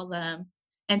I call them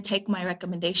and take my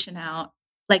recommendation out,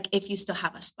 like if you still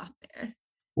have a spot there.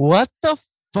 What the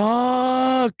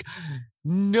fuck?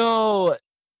 No.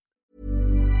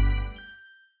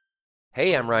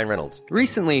 Hey, I'm Ryan Reynolds.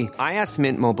 Recently, I asked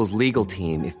Mint Mobile's legal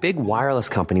team if big wireless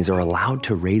companies are allowed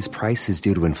to raise prices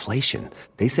due to inflation.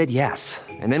 They said yes.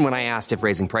 And then when I asked if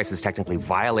raising prices technically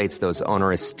violates those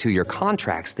onerous 2-year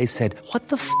contracts, they said, what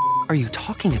the f*** are you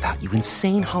talking about, you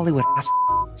insane Hollywood ass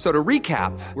f- So to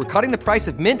recap, we're cutting the price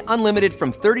of Mint Unlimited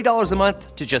from $30 a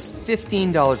month to just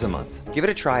 $15 a month. Give it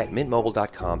a try at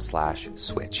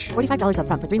mintmobile.com/switch. $45 up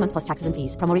front for 3 months plus taxes and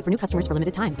fees. Promo rate for new customers for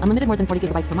limited time. Unlimited more than 40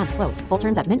 gigabytes per month. Slows full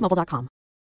terms at mintmobile.com.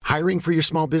 Hiring for your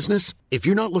small business? If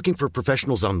you're not looking for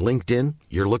professionals on LinkedIn,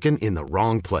 you're looking in the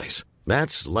wrong place.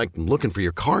 That's like looking for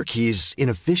your car keys in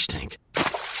a fish tank.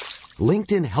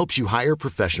 LinkedIn helps you hire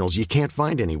professionals you can't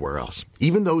find anywhere else,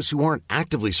 even those who aren't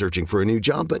actively searching for a new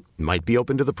job but might be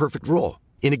open to the perfect role.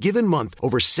 In a given month,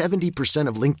 over 70%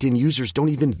 of LinkedIn users don't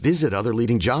even visit other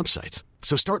leading job sites.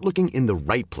 So start looking in the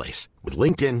right place. With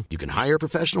LinkedIn, you can hire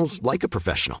professionals like a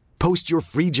professional. Post your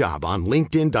free job on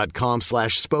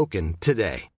linkedin.com/spoken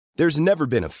today. There's never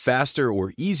been a faster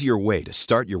or easier way to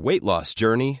start your weight loss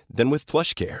journey than with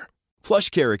PlushCare.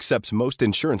 PlushCare accepts most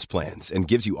insurance plans and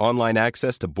gives you online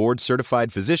access to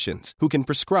board-certified physicians who can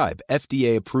prescribe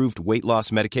FDA-approved weight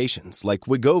loss medications like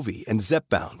Wegovy and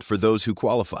Zepbound for those who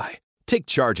qualify. Take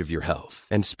charge of your health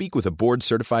and speak with a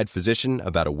board-certified physician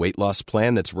about a weight loss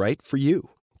plan that's right for you.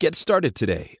 Get started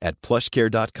today at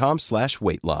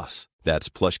plushcare.com/weight loss. That's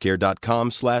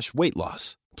plushcare.com/weight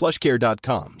loss.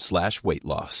 plushcare.com/weight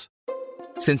loss.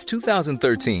 Since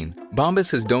 2013,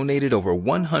 Bombas has donated over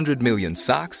 100 million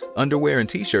socks, underwear, and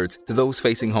T-shirts to those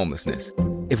facing homelessness.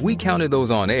 If we counted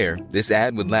those on air, this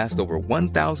ad would last over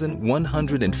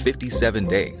 1,157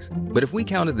 days. But if we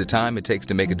counted the time it takes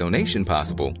to make a donation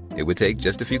possible, it would take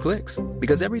just a few clicks.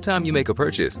 Because every time you make a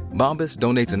purchase, Bombas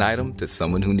donates an item to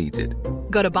someone who needs it.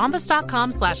 Go to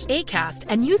bombas.com/ACAST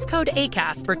and use code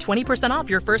ACAST for 20% off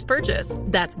your first purchase.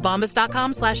 That's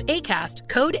bombas.com/ACAST,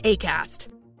 code ACAST.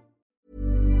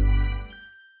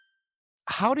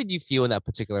 How did you feel in that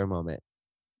particular moment?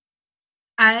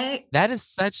 I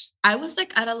was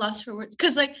like at a loss for words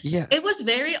because it was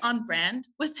very on brand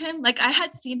with him. Like I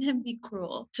had seen him be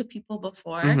cruel to people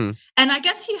before, and I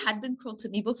guess he had been cruel to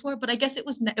me before. But I guess it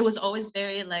was always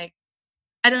very like,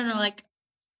 I don't know, like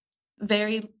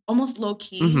very almost low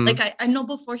key. Like I know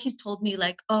before he's told me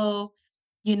like, oh,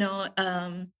 you know,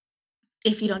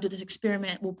 if you don't do this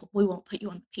experiment, we won't put you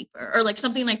on the paper or like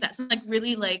something like that. So like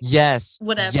really like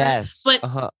whatever. Yes. But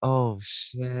oh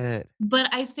shit.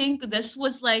 But I think this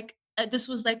was like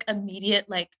immediate,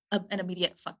 like an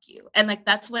immediate fuck you. And like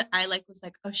that's what I like was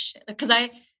like, oh shit. Because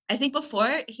I think before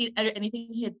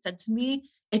anything he had said to me,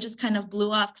 it just kind of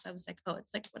blew off because I was like, oh,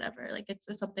 it's like whatever. Like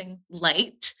it's something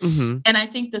light. And I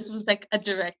think this was like a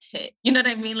direct hit. You know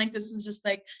what I mean? Like this is just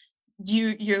like,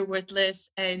 you're worthless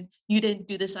and you didn't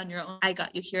do this on your own. I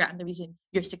got you here. I'm the reason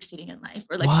you're succeeding in life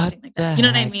or like something like that. You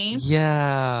know what I mean?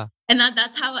 Yeah. And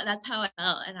that's how I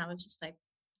felt. And I was just like,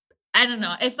 I don't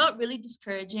know. It felt really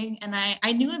discouraging. And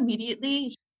I knew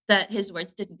immediately that his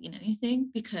words didn't mean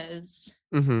anything because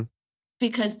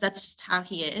that's just how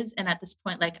he is. And at this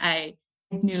point, like I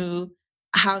knew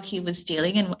how he was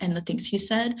dealing and the things he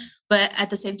said. But at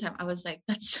the same time, I was like,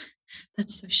 that's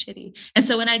so shitty. And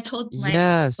so when I told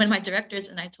when my directors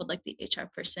and I told like the HR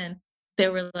person, they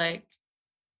were like,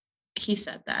 he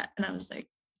said that. And I was like,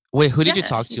 wait, who did you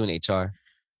talk to in HR?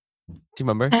 Do you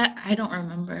remember? I don't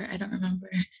remember. I don't remember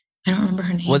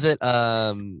her name. Was it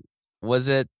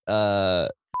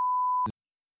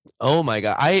oh my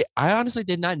God. I honestly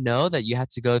did not know that you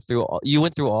had to go through you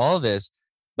went through all of this.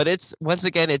 But it's once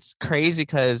again, it's crazy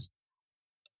because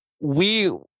we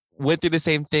went through the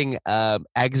same thing,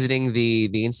 exiting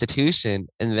the institution,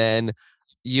 and then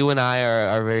you and I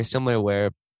are very similar.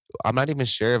 Where I'm not even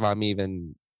sure if my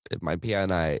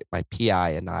PI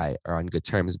and I are on good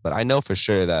terms, but I know for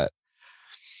sure that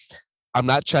I'm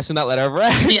not trusting that letter of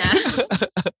rec. Yeah.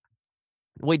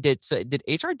 Wait, did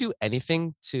HR do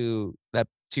anything to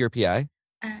your PI?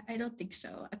 I don't think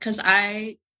so, because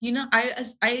I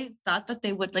thought that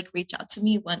they would like reach out to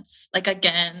me once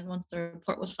the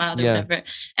report was filed or whatever.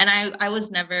 And I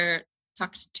was never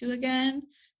talked to again.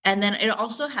 And then it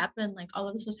also happened, like all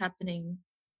of this was happening,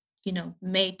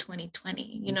 May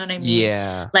 2020, you know what I mean?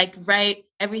 Yeah. Like, right.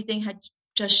 Everything had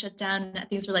just shut down.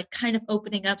 Things were like kind of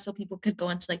opening up so people could go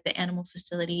into like the animal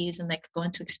facilities and like go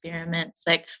into experiments.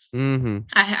 Like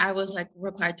I was like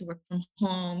required to work from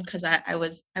home because I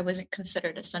wasn't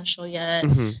considered essential yet.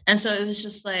 And so it was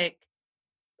just like,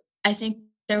 I think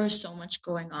there was so much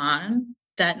going on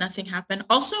that nothing happened.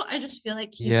 Also, I just feel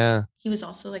like he was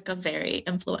also like a very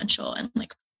influential and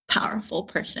like powerful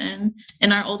person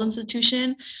in our old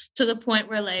institution to the point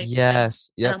where like, I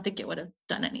don't think it would have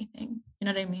done anything. You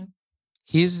know what I mean?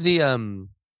 He's the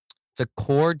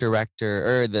core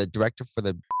director or the director for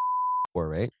the core,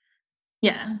 right?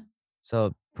 Yeah.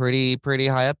 So pretty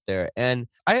high up there. And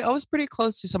I was pretty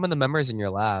close to some of the members in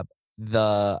your lab.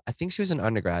 I think she was an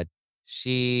undergrad.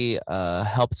 She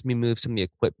helped me move some of the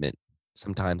equipment.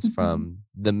 sometimes from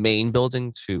the main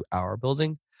building to our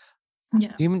building.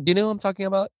 Yeah. Do you know who I'm talking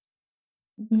about?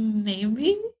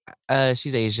 Maybe.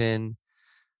 She's Asian.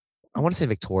 I want to say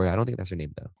Victoria. I don't think that's her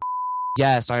name though.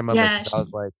 Yes, I remember. Yeah,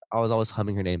 I was always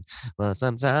humming her name. Well,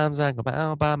 sometimes I go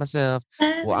out by myself.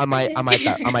 Well, I might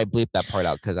bleep that part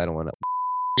out because I don't want to.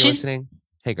 You're listening?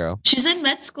 Hey, girl. She's in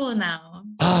med school now.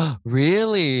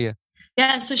 Really?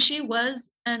 Yeah. So she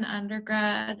was an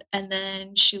undergrad, and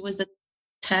then she was a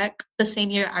tech the same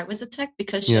year I was a tech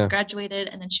because she had graduated,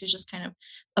 and then she was just kind of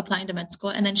applying to med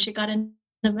school, and then she got into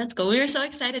med school. We were so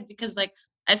excited because like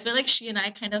I feel like she and I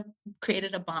kind of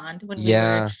created a bond when we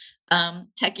were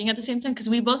teching at the same time because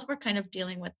we both were kind of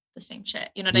dealing with the same shit.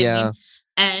 You know what I mean?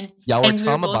 And y'all were and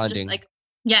trauma we were both bonding. Just like,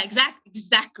 yeah,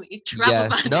 exactly. Trauma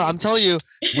bonding. No, I'm telling you,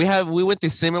 we went through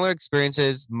similar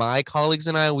experiences. My colleagues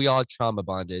and I, we all trauma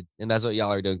bonded, and that's what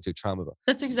y'all are doing too. Trauma bond.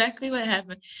 That's exactly what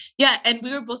happened. Yeah, and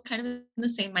we were both kind of in the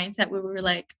same mindset where we were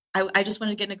like, I just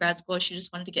wanted to get into grad school. She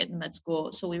just wanted to get into med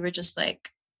school. So we were just like,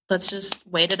 let's just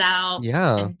wait it out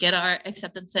and get our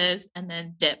acceptances and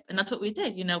then dip. And that's what we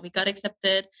did. You know, we got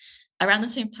accepted around the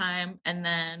same time, and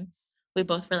then we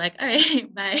both were like, all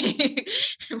right, bye.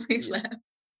 We left.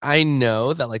 I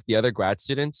know that like the other grad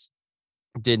students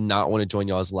did not want to join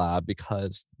y'all's lab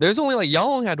because there's only like y'all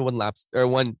only had one lab or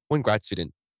one grad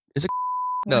student. Is it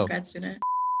no grad student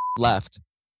left?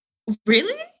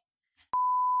 Really?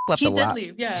 Left he the did lab.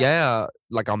 leave. Yeah. Yeah,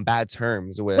 like on bad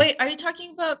terms with. Wait, are you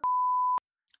talking about?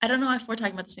 I don't know if we're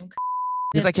talking about the same.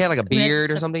 He's like he had like a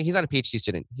beard or something. He's not a PhD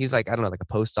student. He's like I don't know, like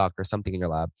a postdoc or something in your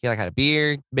lab. He like had a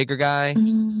beard, bigger guy.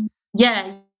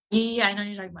 Yeah. Yeah, I know what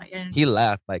you're talking about. Yeah. He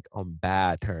left like on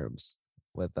bad terms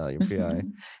with your PI.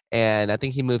 And I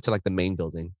think he moved to like the main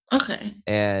building. Okay.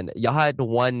 And y'all had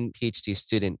one PhD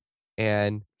student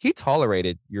and he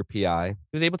tolerated your PI. He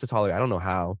was able to tolerate. I don't know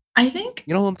how. I think.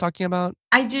 You know who I'm talking about?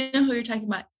 I do know who you're talking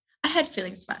about. I had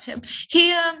feelings about him.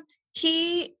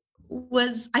 He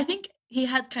was, I think he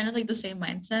had kind of like the same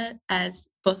mindset as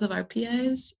both of our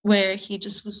PIs where he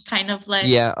just was kind of like.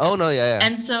 Yeah. Oh, no. Yeah.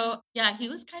 And so, yeah, he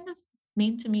was kind of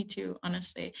mean to me too,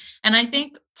 honestly. And I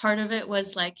think part of it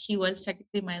was like he was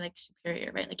technically my like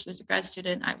superior, right? Like he was a grad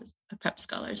student, I was a prep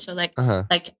scholar. So like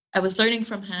like I was learning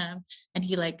from him and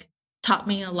he like taught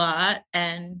me a lot.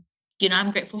 And you know,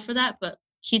 I'm grateful for that. But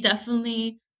we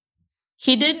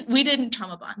didn't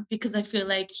trauma bond because I feel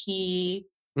like he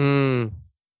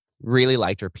really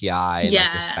liked your PI and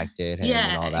like, respected him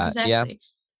and all that. Exactly. Yeah.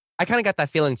 I kind of got that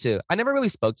feeling too. I never really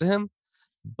spoke to him,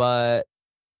 but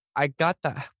I got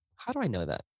that. How do I know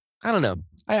that? I don't know.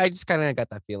 I just kind of got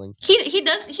that feeling. He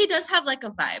does have like a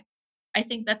vibe. I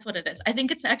think that's what it is. I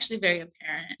think it's actually very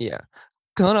apparent. Yeah.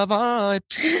 Gonna vibe.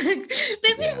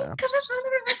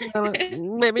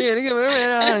 Maybe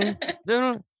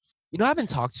you know, I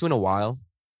haven't talked to in a while.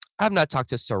 I have not talked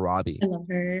to Sarabi. I love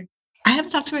her. I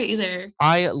haven't talked to her either.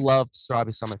 I love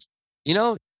Sarabi so much. You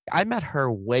know, I met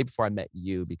her way before I met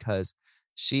you because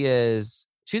she's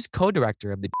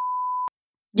co-director of the.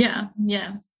 Yeah.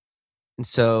 And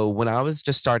so when I was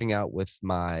just starting out with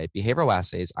my behavioral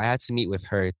assays, I had to meet with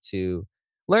her to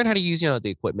learn how to use, the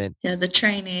equipment. Yeah, the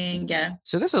training. Yeah.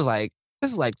 So this is like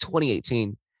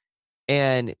 2018.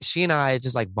 And she and I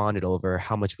just like bonded over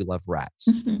how much we love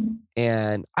rats.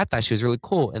 And I thought she was really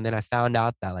cool. And then I found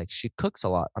out that like she cooks a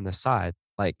lot on the side.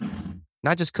 Like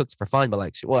not just cooks for fun, but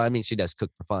like she does cook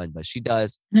for fun, but she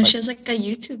does. No, like, she has like a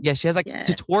YouTube. Yeah, she has like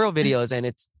tutorial videos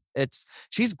and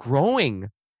she's growing.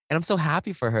 And I'm so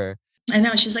happy for her. I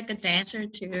know, she's like a dancer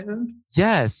too.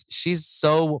 Yes, she's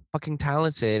so fucking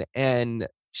talented. And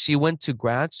she went to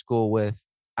grad school with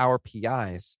our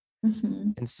PIs.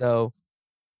 And so,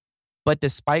 but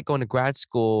despite going to grad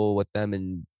school with them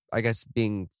and I guess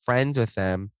being friends with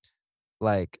them,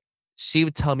 like she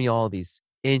would tell me all these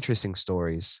interesting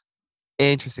stories.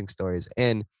 And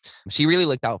she really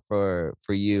looked out for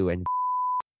you. And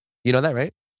you know that,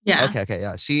 right? Yeah. Okay.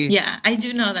 Yeah. Yeah, I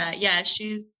do know that. Yeah.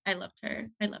 I loved her.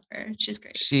 She's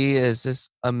great. She is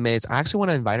just amazing. I actually want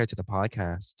to invite her to the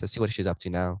podcast to see what she's up to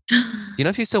now. Do you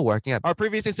know if she's still working at our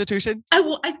previous institution?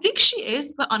 I think she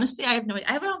is, but honestly, I have no idea.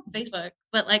 I have her on Facebook,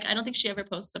 but like, I don't think she ever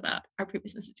posts about our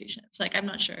previous institution. It's like, I'm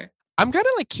not sure. I'm kind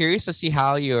of like curious to see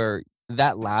how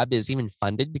that lab is even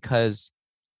funded because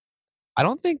I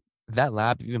don't think that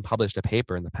lab even published a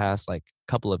paper in the past like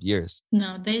couple of years.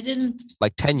 No, they didn't.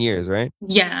 Like 10 years, right?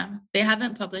 Yeah, they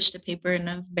haven't published a paper in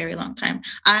a very long time.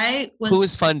 Who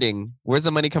is funding? Where's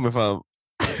the money coming from?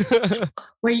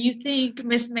 Where you think,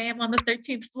 Miss Ma'am on the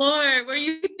 13th floor? Where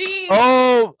you think?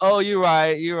 Oh, you're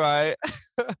right.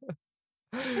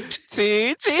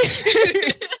 See.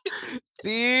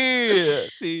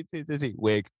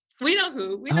 Wig. We know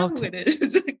who it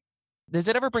is. Does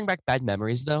it ever bring back bad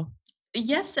memories though?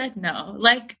 Yes and no.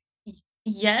 Like,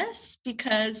 yes,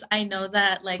 because I know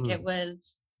that like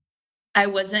I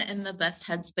wasn't in the best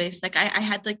headspace. Like I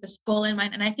had like this goal in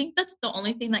mind. And I think that's the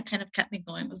only thing that kind of kept me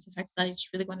going was the fact that I just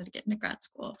really wanted to get into grad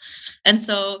school. And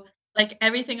so like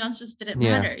everything else just didn't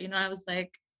matter. You know, I was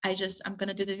like, I'm going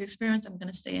to do this experiments. I'm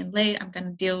going to stay in late. I'm going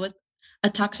to deal with a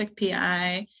toxic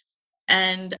PI.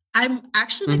 And I'm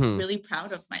actually like really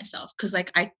proud of myself because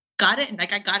like I got it and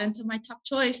like I got into my top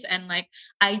choice and like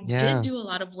I did do a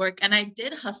lot of work and I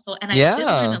did hustle and I did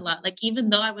learn a lot. Like even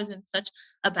though I was in such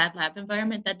a bad lab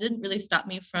environment, that didn't really stop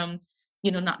me from,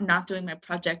 you know, not doing my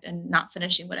project and not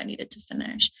finishing what I needed to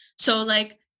finish. So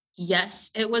like,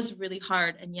 yes, it was really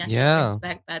hard and yes, it brings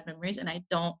back bad memories and I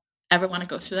don't ever want to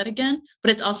go through that again.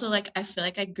 But it's also like I feel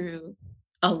like I grew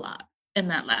a lot in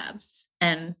that lab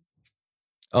and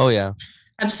oh yeah.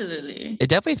 Absolutely. It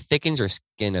definitely thickens your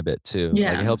skin a bit too. Yeah.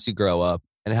 Like it helps you grow up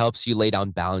and it helps you lay down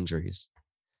boundaries.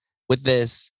 With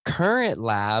this current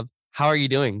lab, how are you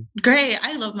doing? Great.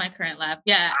 I love my current lab.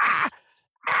 Yeah.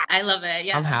 I love it.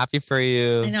 Yeah. I'm happy for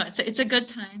you. I know. It's a good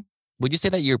time. Would you say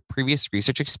that your previous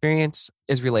research experience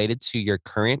is related to your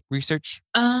current research?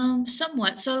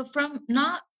 Somewhat. So from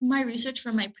not my research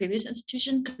from my previous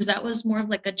institution, because that was more of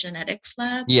like a genetics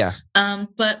lab. Yeah.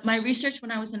 But my research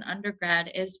when I was in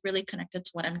undergrad is really connected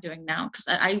to what I'm doing now. Because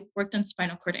I worked in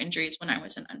spinal cord injuries when I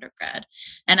was in undergrad.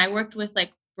 And I worked with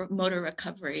like motor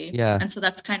recovery. Yeah. And so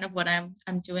that's kind of what I'm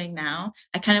doing now.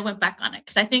 I kind of went back on it.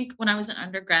 Because I think when I was in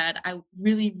undergrad, I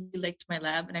really, really liked my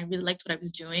lab and I really liked what I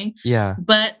was doing. Yeah.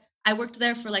 But I worked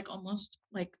there for like almost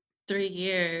like 3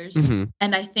 years. And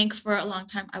I think for a long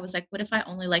time, I was like, what if I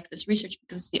only like this research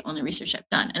because it's the only research I've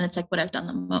done? And it's like what I've done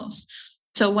the most.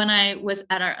 So when I was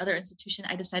at our other institution,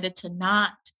 I decided to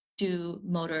not do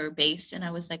motor based. And I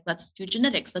was like, let's do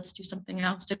genetics. Let's do something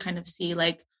else to kind of see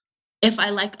like if I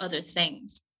like other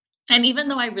things. And even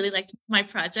though I really liked my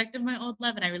project in my old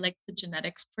lab and I really liked the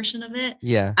genetics portion of it,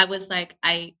 I was like,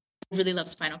 I really love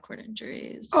spinal cord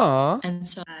injuries. Aww. And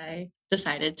so I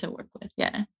decided to work with,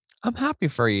 I'm happy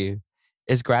for you.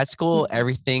 Is grad school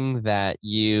everything that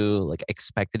you like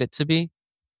expected it to be?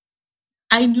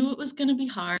 I knew it was going to be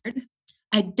hard.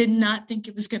 I did not think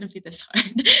it was going to be this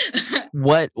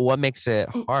hard. What makes it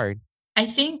hard? I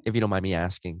think, if you don't mind me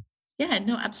asking. Yeah,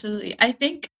 no, absolutely. I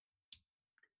think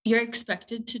you're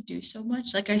expected to do so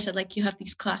much. Like I said, like you have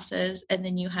these classes and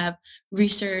then you have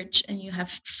research and you have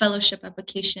fellowship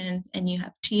applications and you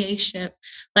have TA-ship.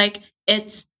 Like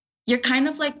you're kind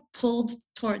of like pulled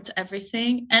towards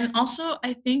everything. And also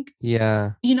I think, you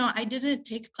know, I didn't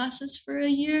take classes for a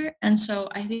year. And so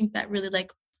I think that really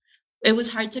like, it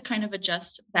was hard to kind of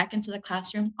adjust back into the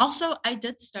classroom. Also, I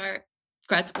did start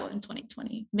grad school in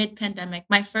 2020, mid-pandemic.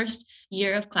 My first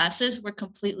year of classes were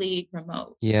completely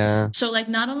remote. Yeah. So like,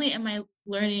 not only am I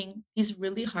learning these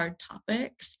really hard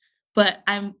topics, but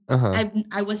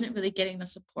I wasn't really getting the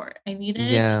support I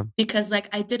needed because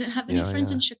like I didn't have any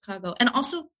friends in Chicago. And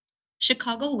also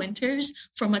Chicago winters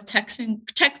from going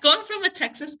from a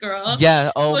Texas girl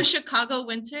to a Chicago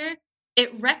winter,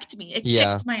 it wrecked me. It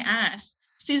kicked my ass.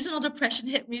 Seasonal depression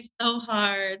hit me so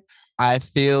hard. I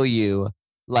feel you.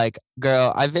 Like,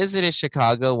 girl, I visited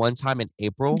Chicago one time in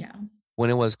April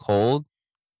when it was cold.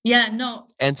 Yeah, no.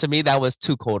 And to me, that was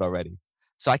too cold already.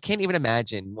 So I can't even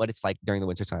imagine what it's like during the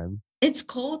wintertime. It's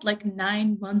cold like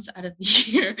 9 months out of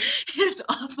the year. It's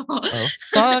awful. Oh,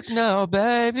 fuck no,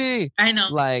 baby. I know.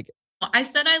 Like, I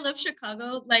said I love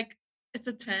Chicago. Like, it's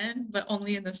a 10, but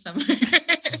only in the summer.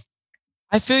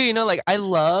 I feel, you know, like I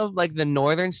love like the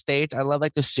northern states. I love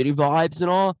like the city vibes and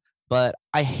all, but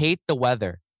I hate the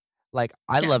weather. Like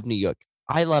I love New York.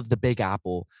 I love the Big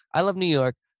Apple. I love New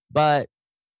York, but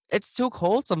it's too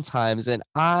cold sometimes. And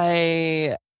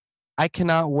I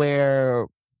cannot wear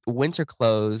winter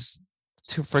clothes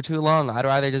for too long. I'd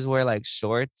rather just wear like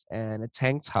shorts and a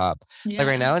tank top. Like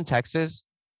right now in Texas,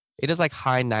 it is like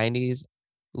high 90s,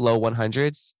 low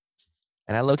 100s.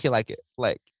 And I low-key like it.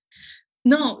 Like,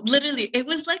 no, literally, it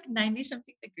was like 90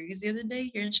 something degrees the other day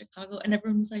here in Chicago, and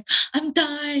everyone was like, I'm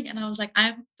dying. And I was like,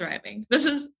 I'm thriving. This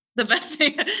is the best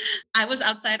thing. I was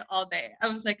outside all day. I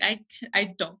was like,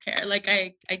 I don't care. Like,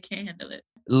 I can't handle it.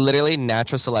 Literally,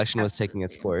 natural selection was taking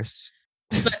its course.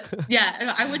 But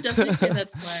yeah, I would definitely say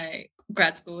that's why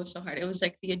grad school was so hard. It was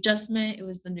like the adjustment. It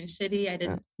was the new city. I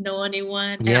didn't know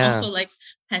anyone. And also like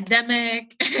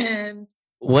pandemic. And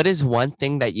what is one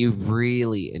thing that you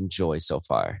really enjoy so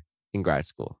far in grad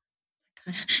school?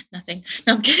 Nothing.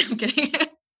 No, I'm kidding.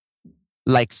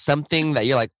 Like something that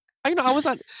you're like, you know, I was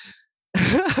on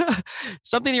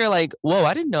something you're like, whoa,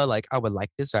 I didn't know like I would like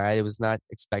this, or I was not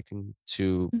expecting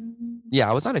to. Yeah,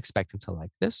 I was not expecting to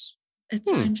like this. It's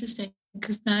so interesting.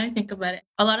 because now I think about it,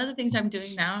 a lot of the things I'm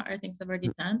doing now are things I've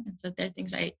already done. And so they're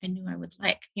things I knew I would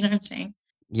like. You know what I'm saying?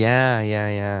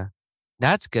 Yeah.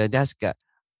 That's good. That's good.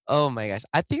 Oh my gosh.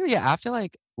 I think yeah, after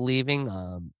like leaving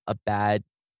a bad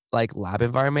like lab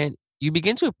environment, you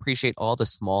begin to appreciate all the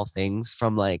small things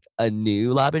from like a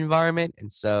new lab environment.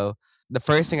 And so the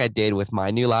first thing I did with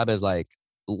my new lab is like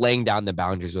laying down the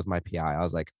boundaries with my PI. I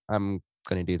was like, I'm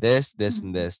gonna do this, this,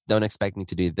 and Mhm. this. Don't expect me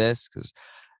to do this because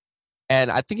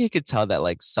and I think he could tell that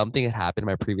like something had happened in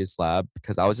my previous lab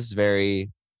because I was just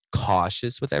very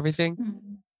cautious with everything.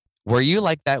 Mhm. Were you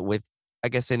like that with, I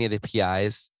guess, any of the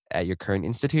PIs at your current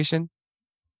institution?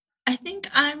 I think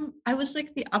I was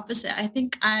like the opposite. I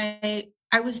think I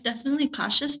was definitely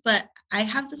cautious, but I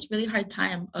have this really hard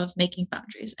time of making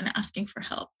boundaries and asking for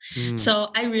help. Mm,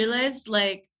 So I realized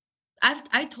like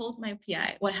I told my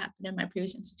PI what happened in my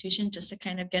previous institution just to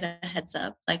kind of get a heads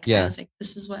up. Like I yeah. was like,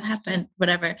 this is what happened,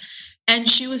 whatever. And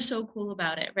she was so cool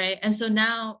about it, right? And so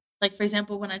now, like for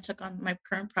example, when I took on my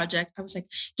current project, I was like,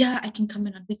 yeah, I can come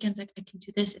in on weekends, like I can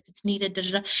do this if it's needed. Da,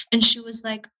 da, da. And she was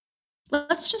like,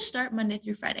 let's just start Monday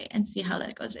through Friday and see how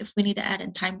that goes. If we need to add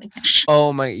in time, we can.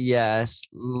 Oh my, yes.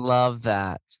 Love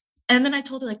that. And then I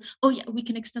told her like, oh yeah, we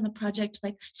can extend the project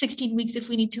like 16 weeks if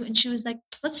we need to. And she was like,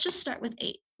 let's just start with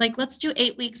 8. Like, let's do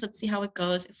 8 weeks. Let's see how it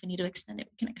goes. If we need to extend it,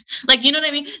 we can like, you know what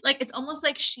I mean? Like, it's almost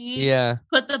like she Yeah.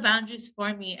 put the boundaries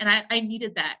for me. And I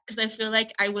needed that because I feel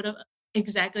like I would have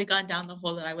exactly gone down the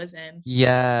hole that I was in before.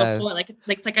 Yes.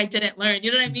 Like I didn't learn.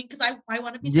 You know what I mean? Because I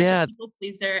want to be such a Yeah. people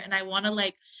pleaser and I want to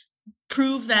like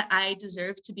prove that I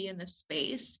deserve to be in this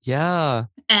space. Yeah.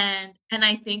 And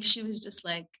I think she was just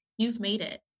like, you've made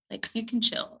it. Like you can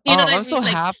chill. You know Oh, what I I'm so mean?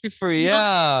 Like happy for you. you don't,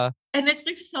 Yeah. and it's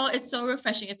like it's so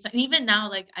refreshing. It's and even now,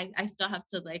 like I still have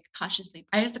to like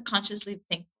I have to consciously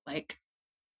think like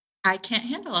I can't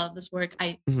handle all of this work.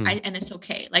 Mhm. And it's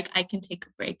okay. Like I can take a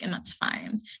break and that's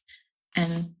fine.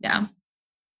 And yeah.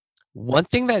 One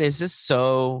thing that is just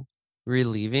so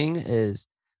relieving is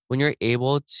when you're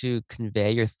able to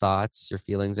convey your thoughts, your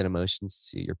feelings, and emotions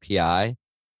to your PI.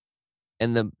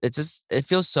 And it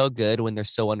feels so good when they're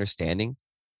so understanding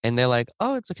and they're like,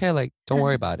 oh, it's okay. Like, don't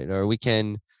worry about it. Or we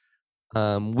can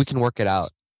work it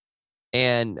out.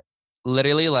 And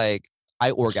literally like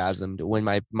I orgasmed when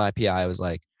my PI was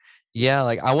like, yeah,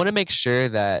 like I want to make sure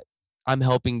that I'm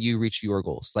helping you reach your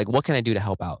goals. Like, what can I do to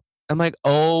help out? I'm like,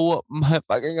 oh my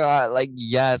fucking God. Like,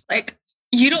 yes. Like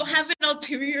you don't have an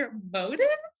ulterior motive?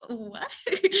 What?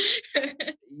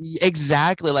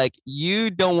 Exactly. Like, you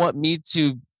don't want me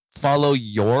to follow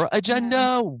your Yeah.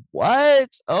 agenda? What?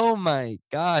 Oh my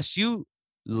gosh. You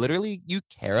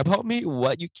care about me?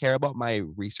 What? You care about my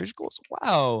research goals?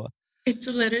 Wow. It's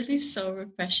literally so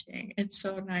refreshing. It's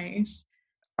so nice.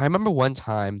 I remember one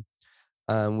time,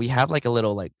 we had like a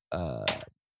little like a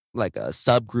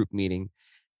subgroup meeting,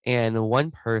 and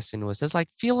one person was just like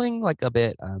feeling like a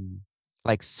bit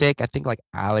like sick. I think like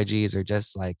allergies or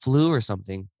just like flu or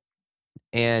something.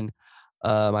 And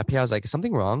my PI was like, "Is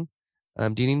something wrong?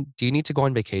 Do you need to go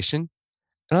on vacation?"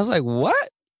 And I was like, "What?"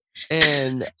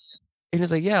 And he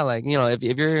was like, "Yeah, like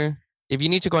if you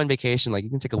need to go on vacation, like you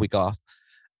can take a week off."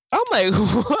 I'm like,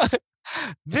 "What?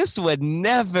 This would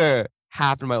never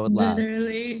happen in my old lab."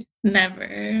 Literally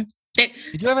never.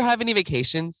 Did you ever have any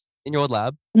vacations in your old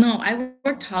lab? No, I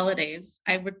worked holidays.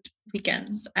 I worked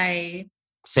weekends.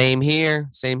 Same here.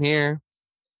 Same here.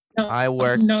 No, I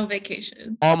worked no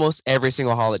vacations. almost every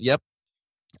single holiday. Yep.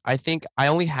 I think I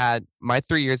only had my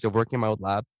 3 years of working in my old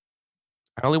lab.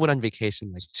 I only went on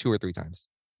vacation like 2 or 3 times.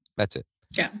 That's it.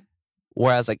 Yeah.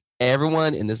 Whereas like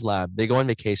everyone in this lab, they go on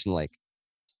vacation like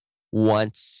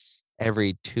once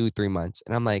every 2, 3 months.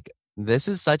 And I'm like, this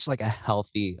is such like a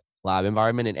healthy lab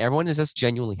environment and everyone is just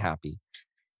genuinely happy.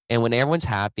 And when everyone's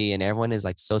happy and everyone is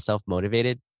like so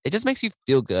self-motivated, it just makes you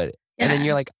feel good. And then you're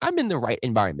Yeah. like, I'm in the right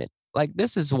environment. Like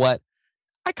this is what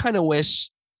I kind of wish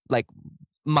like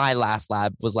my last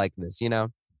lab was like this, you know?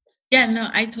 Yeah, no,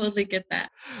 I totally get that.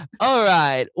 All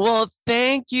right. Well,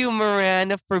 thank you,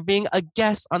 Miranda, for being a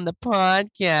guest on the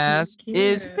podcast. Thank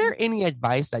Is you. there any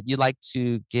advice that you'd like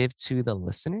to give to the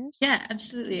listeners? Yeah,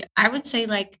 absolutely. I would say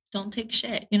like don't take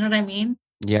shit. You know what I mean?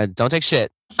 Yeah, don't take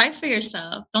shit. Fight for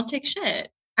yourself. Don't take shit.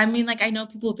 I mean, like I know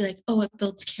people will be like, oh, it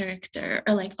builds character,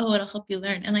 or like, oh, it'll help you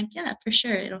learn. And like, yeah, for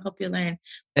sure, it'll help you learn.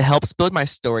 It helps build my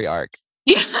story arc.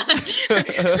 Yeah.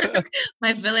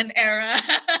 My villain era.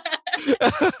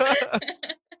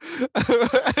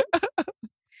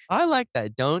 I like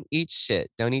that. Don't eat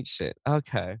shit. Don't eat shit.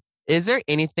 Okay. Is there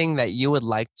anything that you would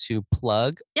like to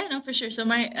plug? Yeah, no, for sure. So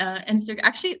my Instagram,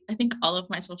 actually, I think all of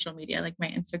my social media, like my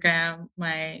Instagram,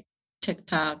 my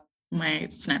TikTok, my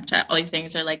Snapchat, all these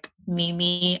things are like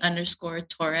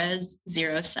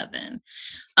Mimi_Torres07.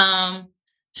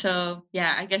 So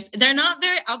yeah, I guess they're not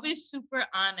very, I'll be super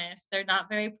honest, they're not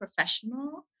very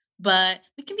professional, but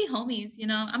we can be homies, you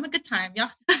know. I'm a good time, y'all.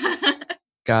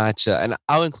 Gotcha. And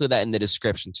I'll include that in the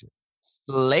description too.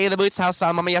 Slay the boots, house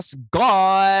on, mama. Yes,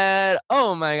 God.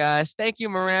 Oh my gosh. Thank you,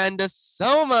 Miranda,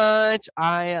 so much.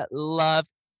 I love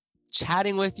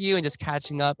chatting with you and just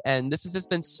catching up. And this has just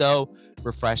been so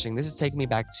refreshing. This is taking me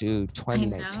back to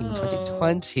 2019,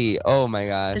 2020. Oh my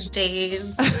gosh. The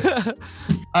days.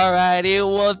 Alrighty.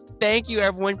 Well, thank you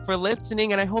everyone for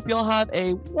listening. And I hope y'all have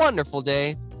a wonderful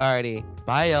day. Alrighty.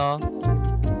 Bye, y'all.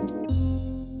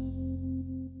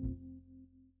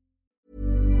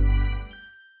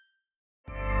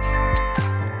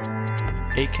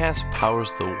 Acast powers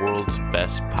the world's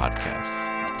best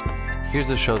podcasts. Here's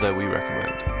a show that we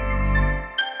recommend.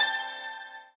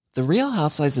 The Real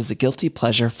Housewives is a guilty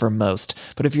pleasure for most,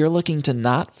 but if you're looking to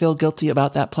not feel guilty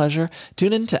about that pleasure,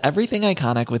 tune in to Everything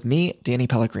Iconic with me, Danny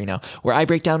Pellegrino, where I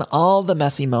break down all the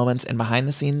messy moments and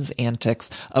behind-the-scenes antics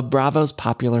of Bravo's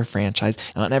popular franchise.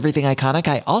 And on Everything Iconic,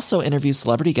 I also interview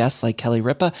celebrity guests like Kelly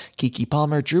Ripa, Keke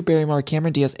Palmer, Drew Barrymore,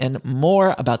 Cameron Diaz, and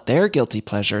more about their guilty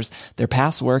pleasures, their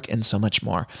past work, and so much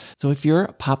more. So if you're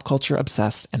pop culture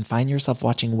obsessed and find yourself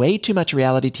watching way too much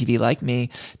reality TV like me,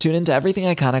 tune in to Everything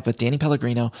Iconic with Danny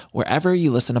Pellegrino, wherever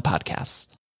you listen to podcasts.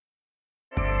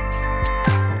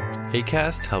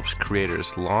 Acast helps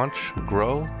creators launch,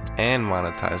 grow, and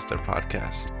monetize their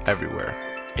podcasts everywhere.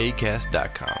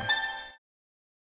 Acast.com.